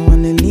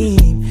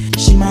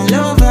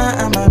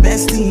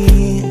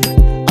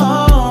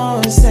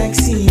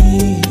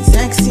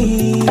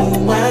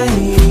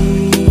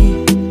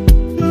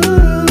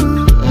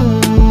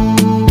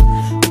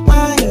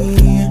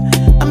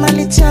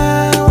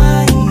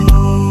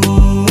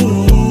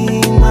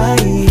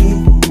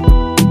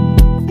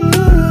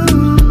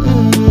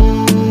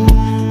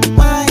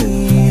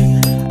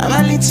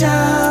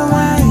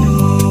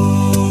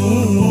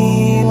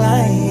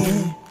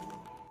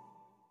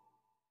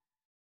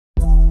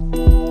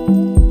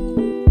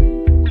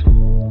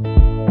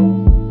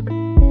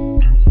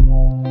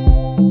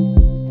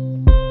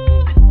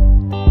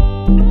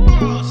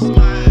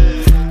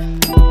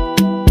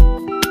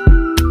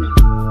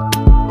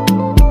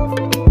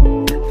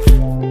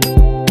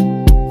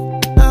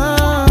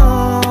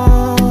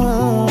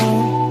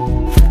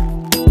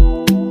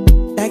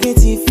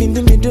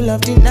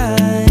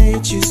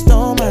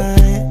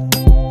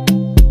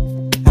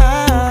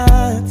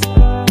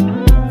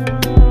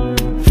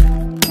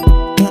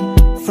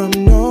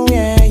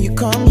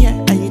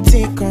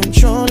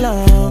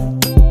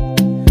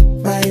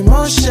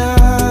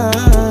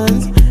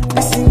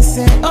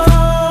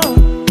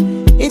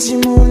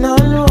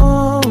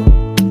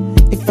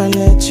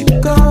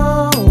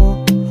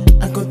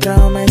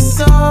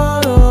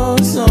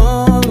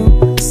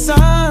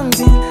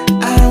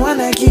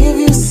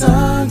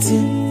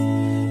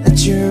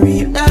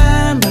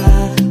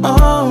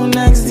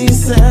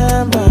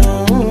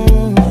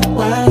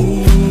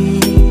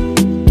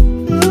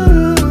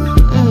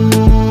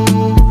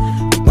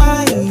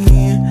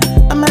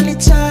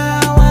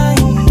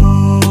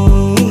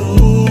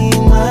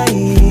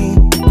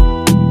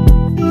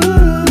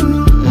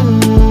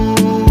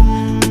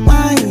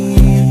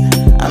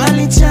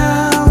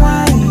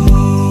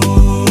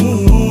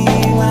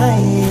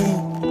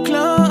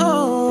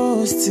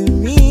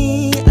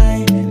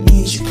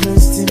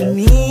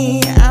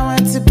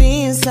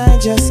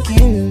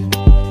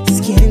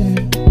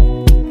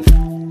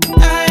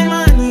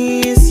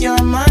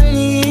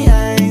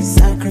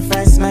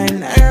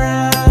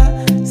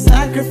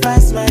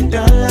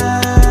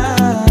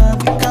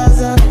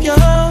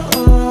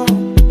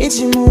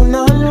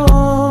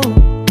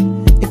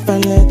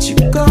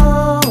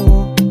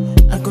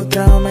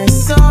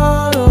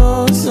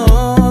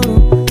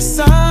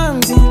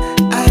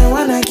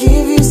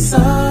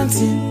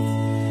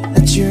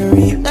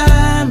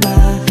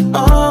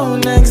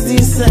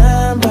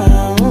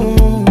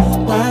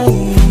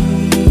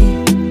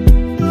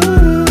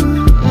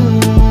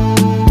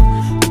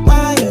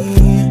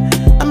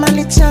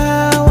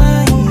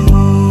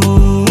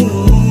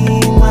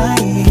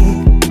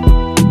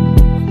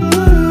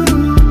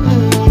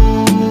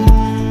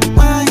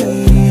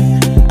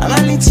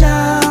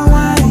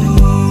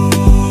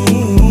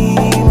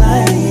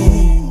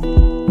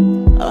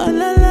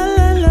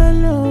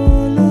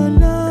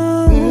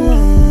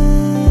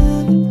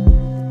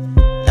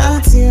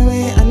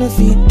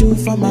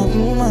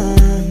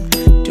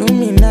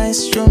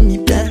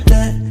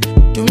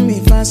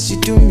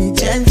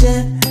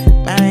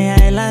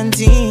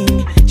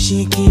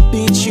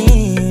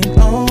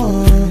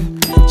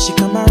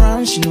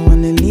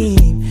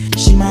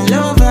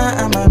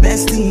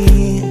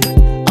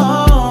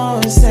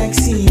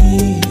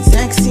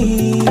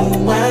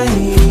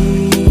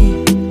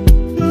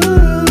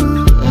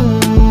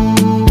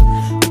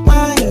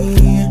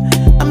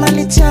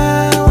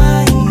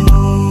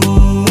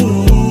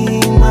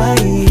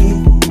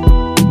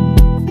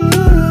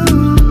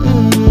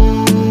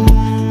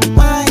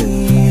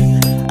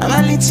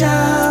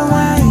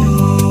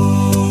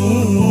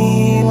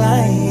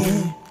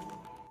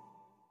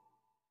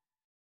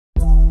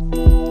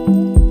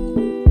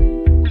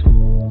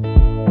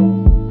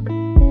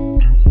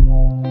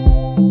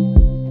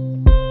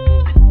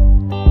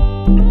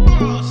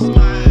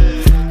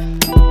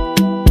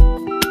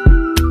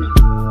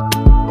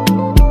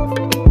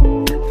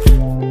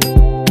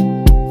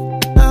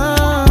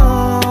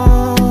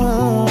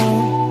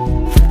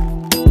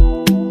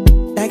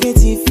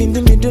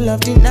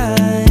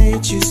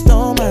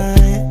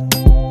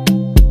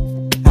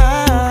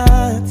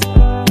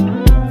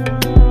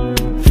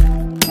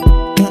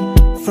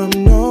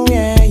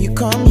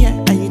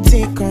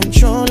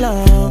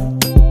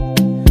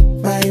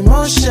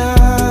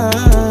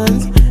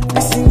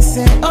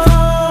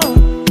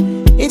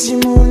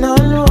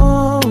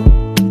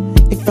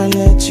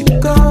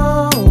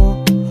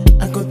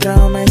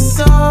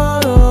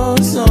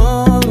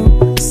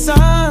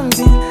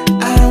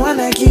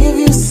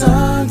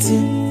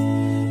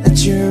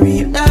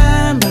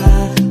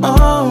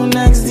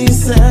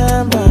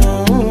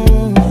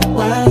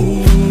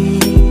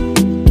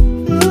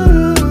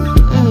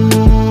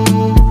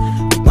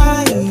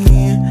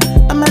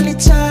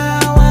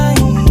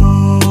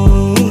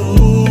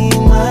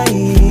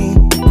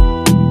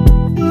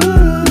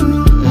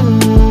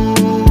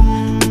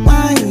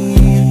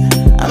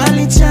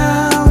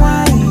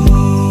 why?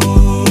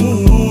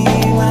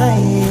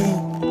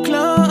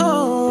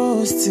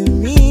 Close to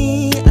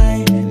me,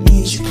 I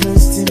need you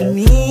close to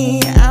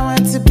me. I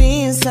want to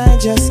be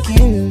inside your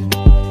skin,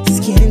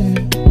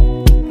 skin.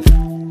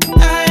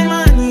 My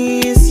money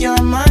is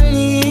your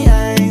money.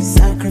 I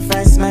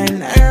sacrifice my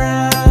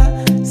naira,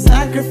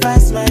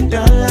 sacrifice my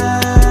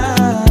dollar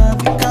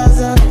because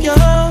of you.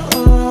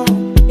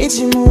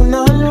 Ichimu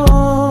no no.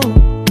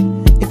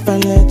 If I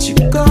let you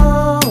go,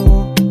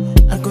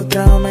 I go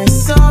drown my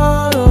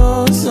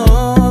sorrow,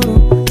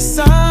 sorrow.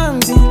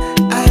 Something,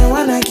 I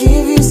wanna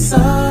give you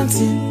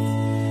something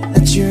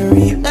that you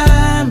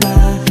remember.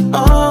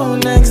 Oh,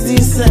 next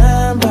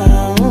December.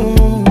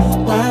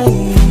 Why?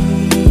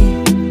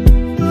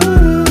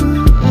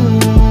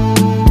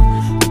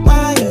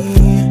 Why?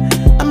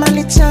 I'm a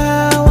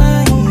little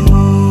why?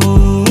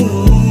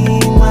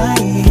 Why?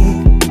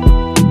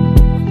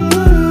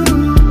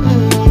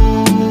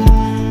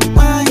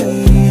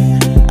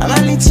 I'm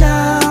a little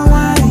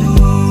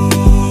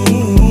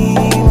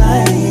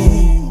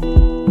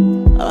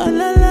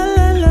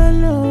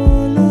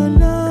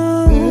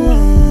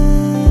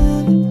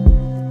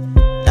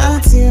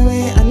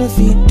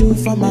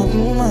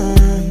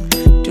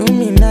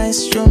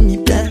show me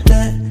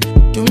better.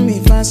 Do me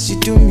fast, she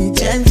do me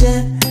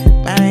ginger.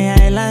 My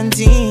island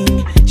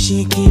thing,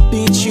 she keep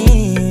it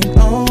dream.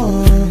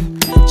 Oh,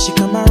 she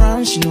come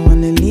around, she don't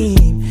wanna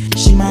leave.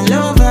 She my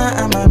lover,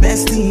 I'm my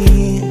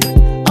bestie.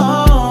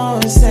 Oh,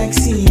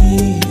 sexy,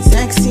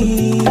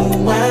 sexy,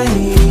 why?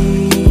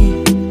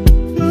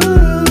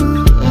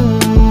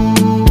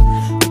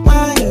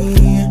 Why?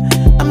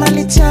 I'm a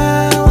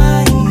little,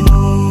 why?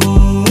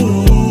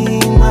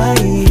 Why?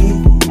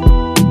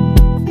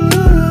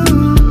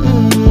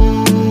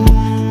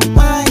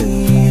 Why?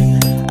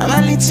 I'm a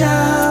little,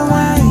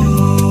 why?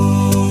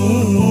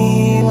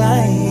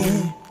 Why?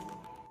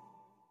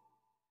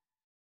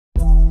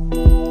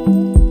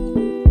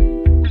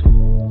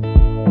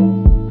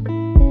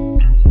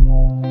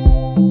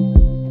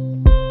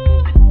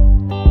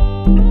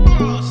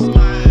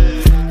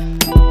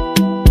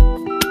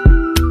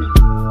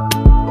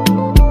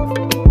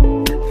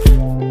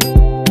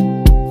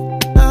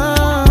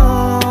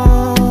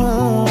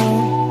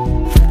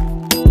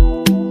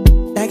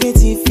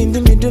 In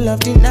the middle of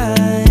the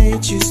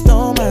night, you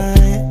stole my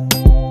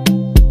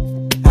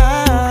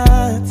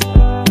heart.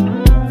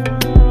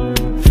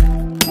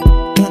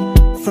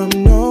 From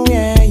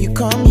nowhere, you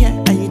come here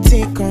and you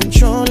take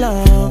control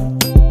of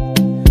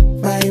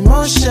my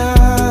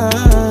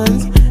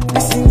emotions.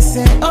 Listen,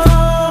 say,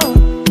 oh,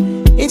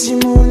 it's you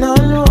moon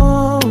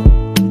alone.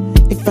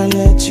 If I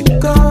let you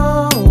go,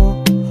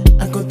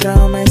 I go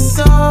drown my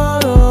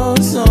sorrow,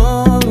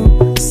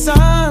 sorrow.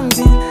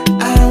 Something,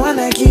 I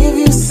wanna give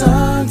you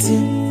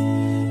something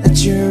that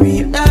you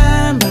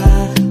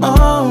remember.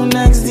 Oh,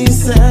 next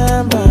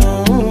December.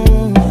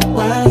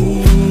 Why?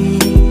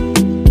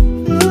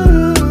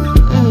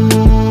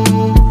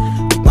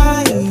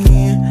 Why?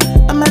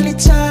 I'm a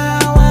little,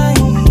 why?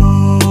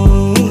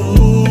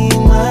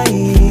 Why?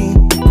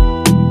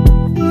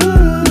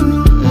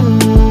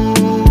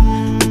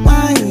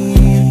 Why?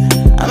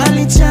 I'm a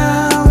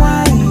little,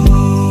 why?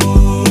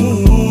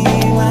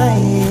 Why?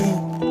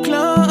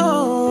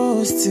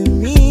 Close to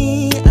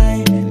me,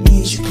 I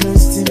need you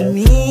close to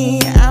me.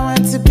 I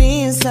want to be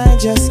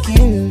inside your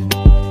skin,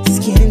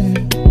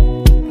 skin.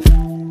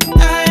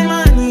 My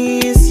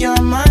money is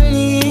your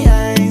money.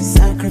 I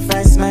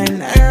sacrifice my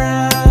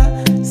naira,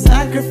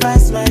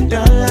 sacrifice my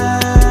dollar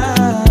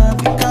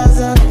because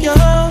of you.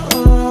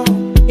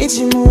 It's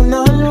you moon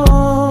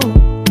alone.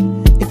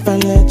 If I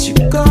let you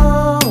go,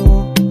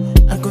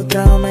 I go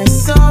drown my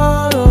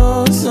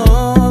sorrow,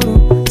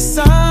 sorrow.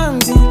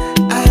 Something,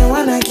 I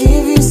wanna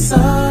give you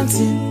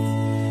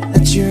something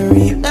that you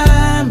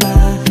remember.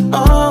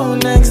 Oh,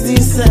 next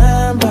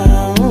December.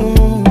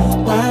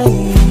 Why?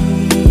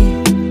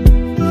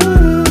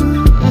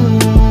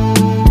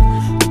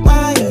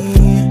 Why?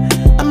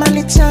 I'm a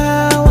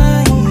little,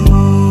 why?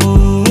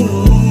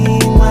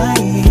 Why?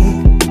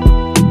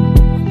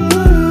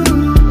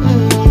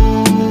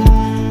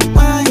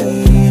 Why?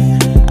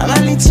 I'm a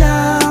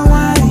little,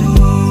 why?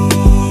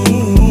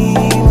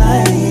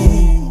 Why?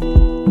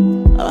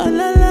 Oh,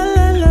 la la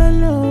la la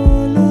la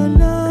la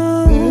la.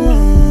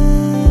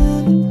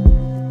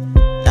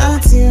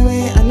 Nothing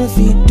way I know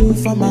fit do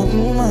for my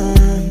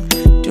woman.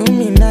 Do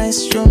me nice,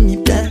 show me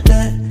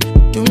better.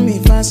 Do me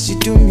fast, she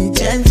do me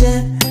ginger.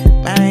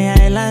 My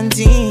island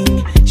thing,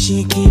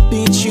 she keep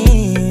it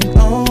dream.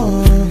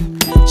 Oh,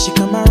 she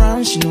come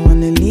around, she don't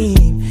wanna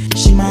leave.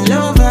 She my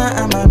lover,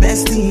 I'm my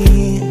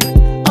bestie.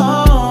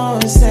 Oh,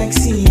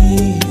 sexy,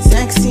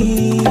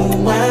 sexy,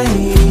 why?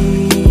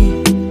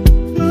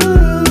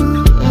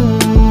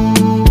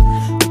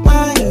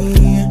 Why?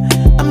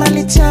 I'm a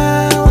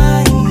little,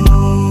 why?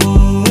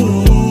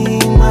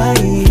 Why?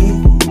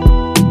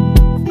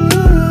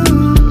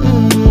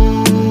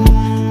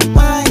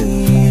 Why?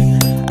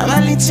 I'm a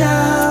little,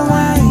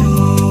 why?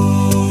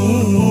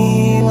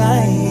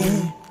 Why?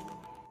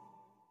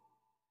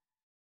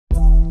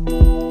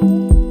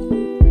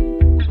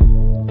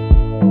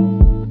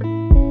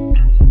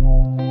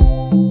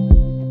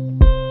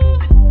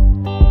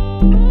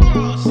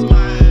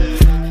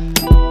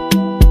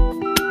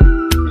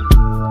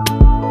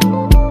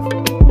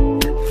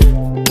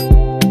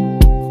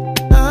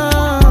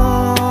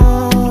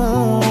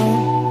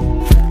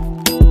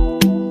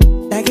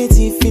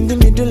 In the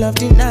middle of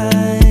the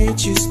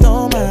night, you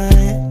stole my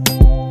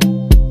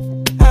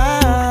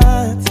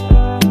heart.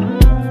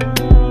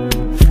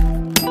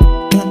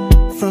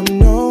 From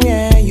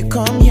nowhere, you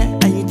come here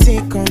and you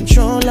take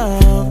control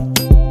of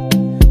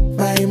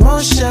my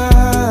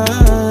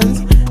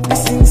emotions.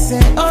 Listen,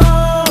 say,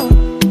 oh,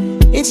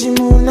 it's you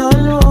moon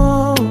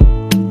alone.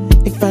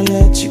 If I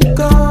let you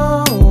go,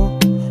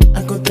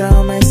 I go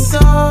drown my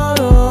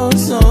sorrow,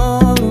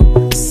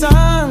 sorrow.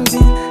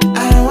 Something,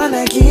 I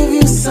wanna give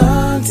you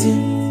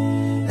something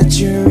that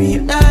you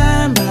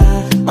remember.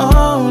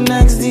 Oh,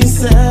 next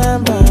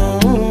December.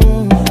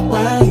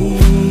 Why?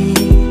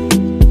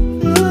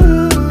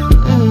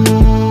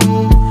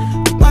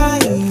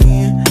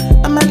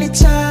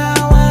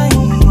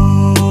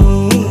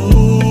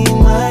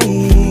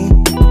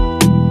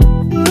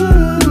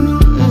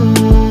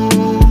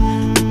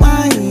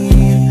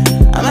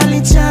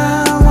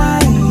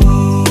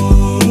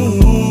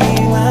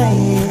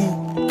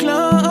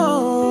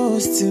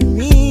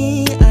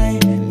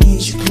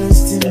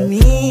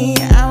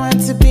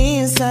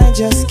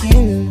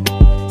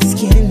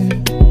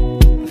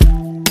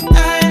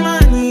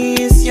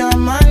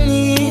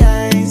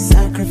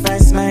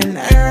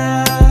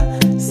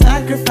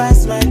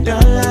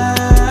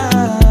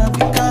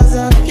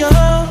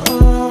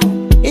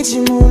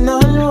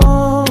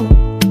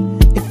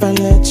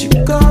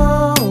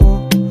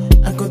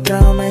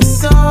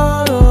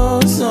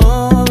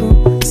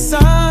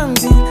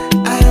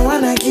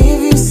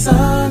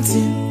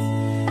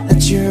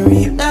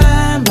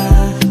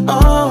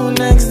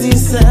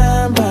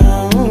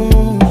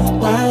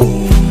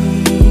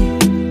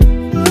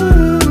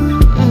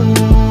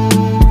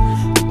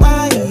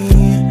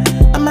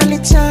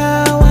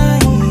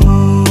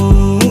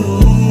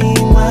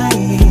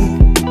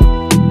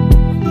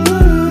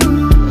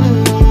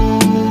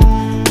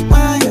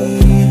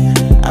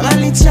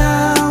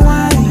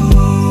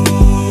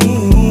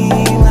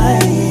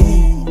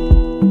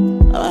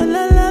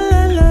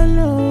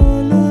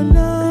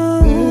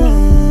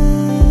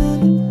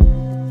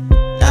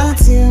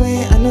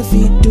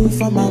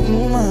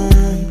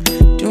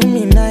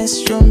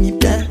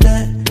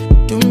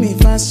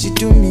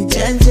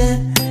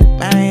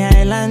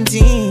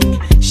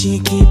 she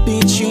keep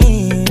it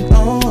dream.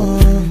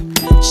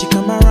 Oh, she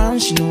come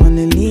around, she don't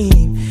wanna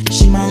leave.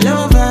 She my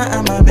lover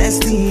and my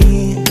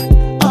bestie.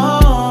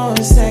 Oh,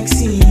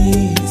 sexy,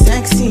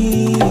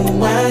 sexy,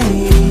 why?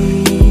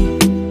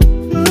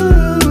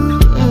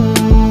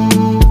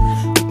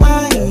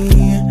 Why?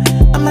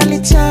 I'm a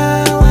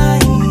little why?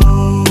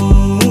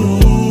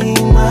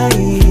 Why?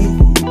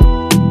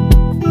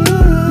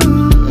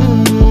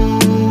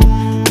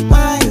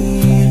 Why?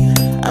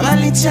 I'm a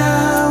little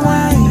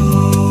why?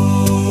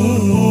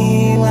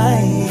 Why?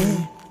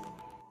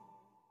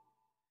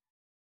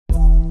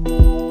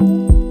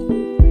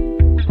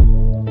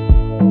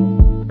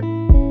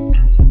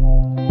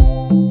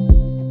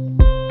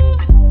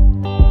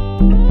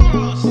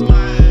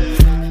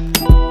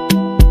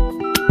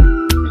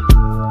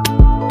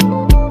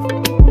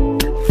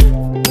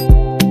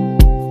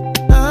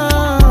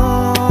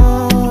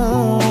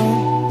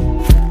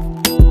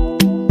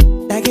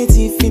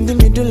 In the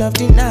middle of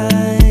the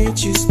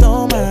night, you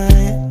stole my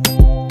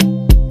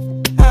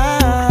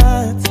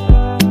heart.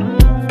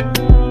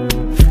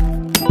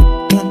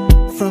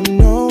 From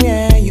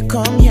nowhere, you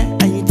come here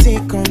and you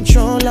take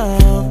control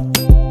of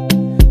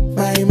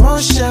my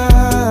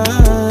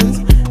emotions.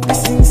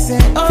 Blessing say,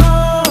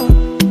 oh,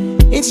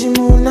 it's you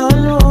moon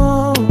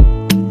alone.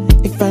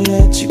 If I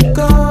let you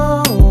go,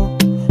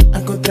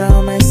 I go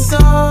down my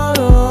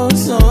sorrow,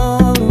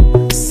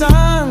 sorrow.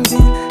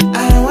 Something,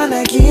 I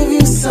wanna give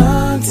you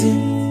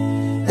something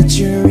that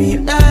you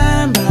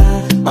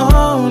remember,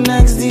 oh,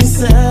 next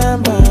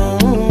December.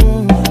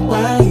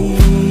 Why?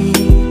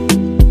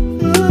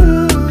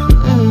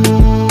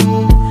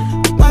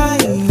 Why?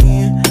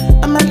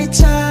 I'm a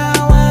little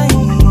why?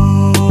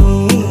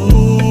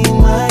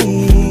 Why?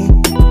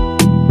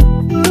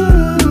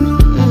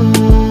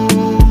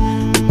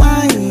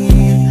 Why?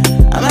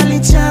 I'm a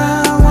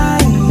little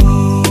why?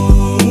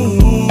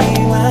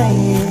 Why?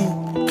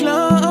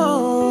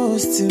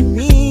 Close to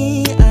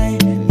me, I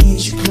need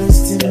you close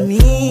to me.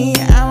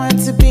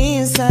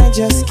 Inside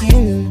your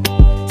skin,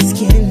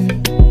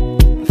 skin.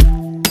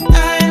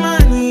 My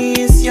money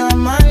is your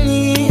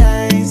money.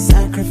 I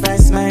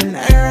sacrifice my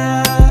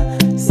naira,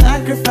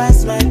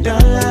 sacrifice my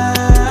dollar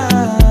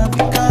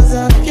because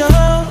of you.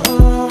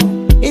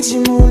 It's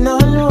you moon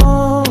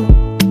alone.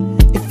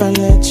 If I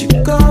let you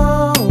go,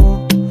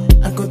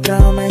 I go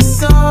down my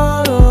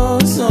sorrow,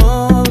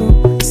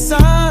 sorrow.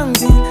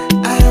 Something,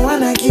 I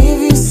wanna give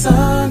you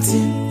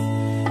something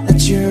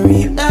that you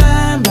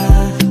remember,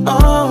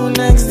 oh,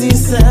 next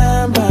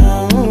December.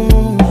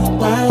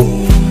 Why?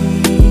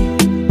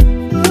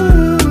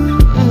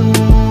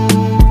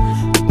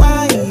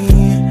 Why?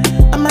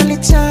 I'm a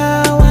little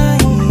why?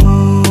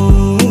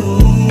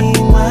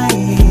 Why?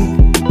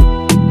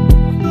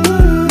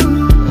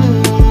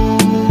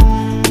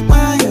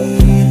 Why?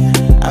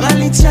 I'm a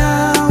little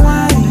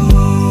why?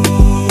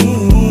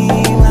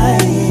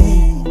 Why?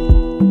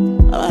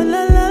 Oh,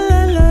 la la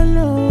la la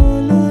la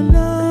la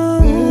la.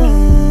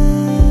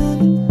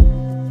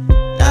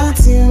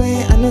 Nothing way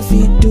I know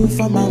fit do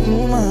for my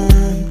woman.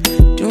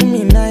 Do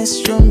me nice,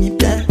 show me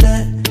better.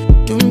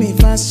 Do me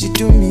fast, you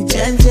do me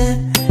gentle.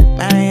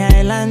 My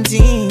island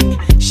thing,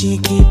 she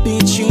keep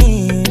it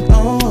dream.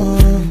 Oh,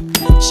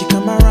 she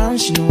come around,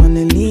 she don't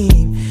wanna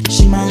leave.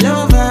 She my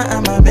lover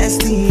and my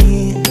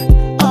bestie.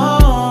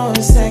 Oh,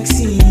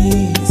 sexy,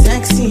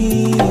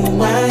 sexy,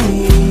 why?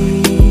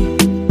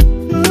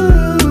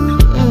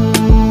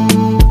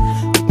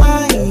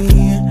 Why?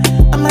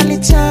 I'm a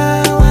little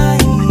why?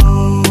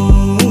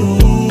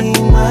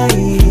 Why?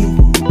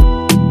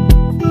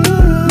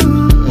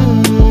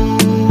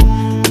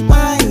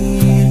 Why?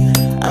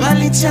 I'm a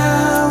little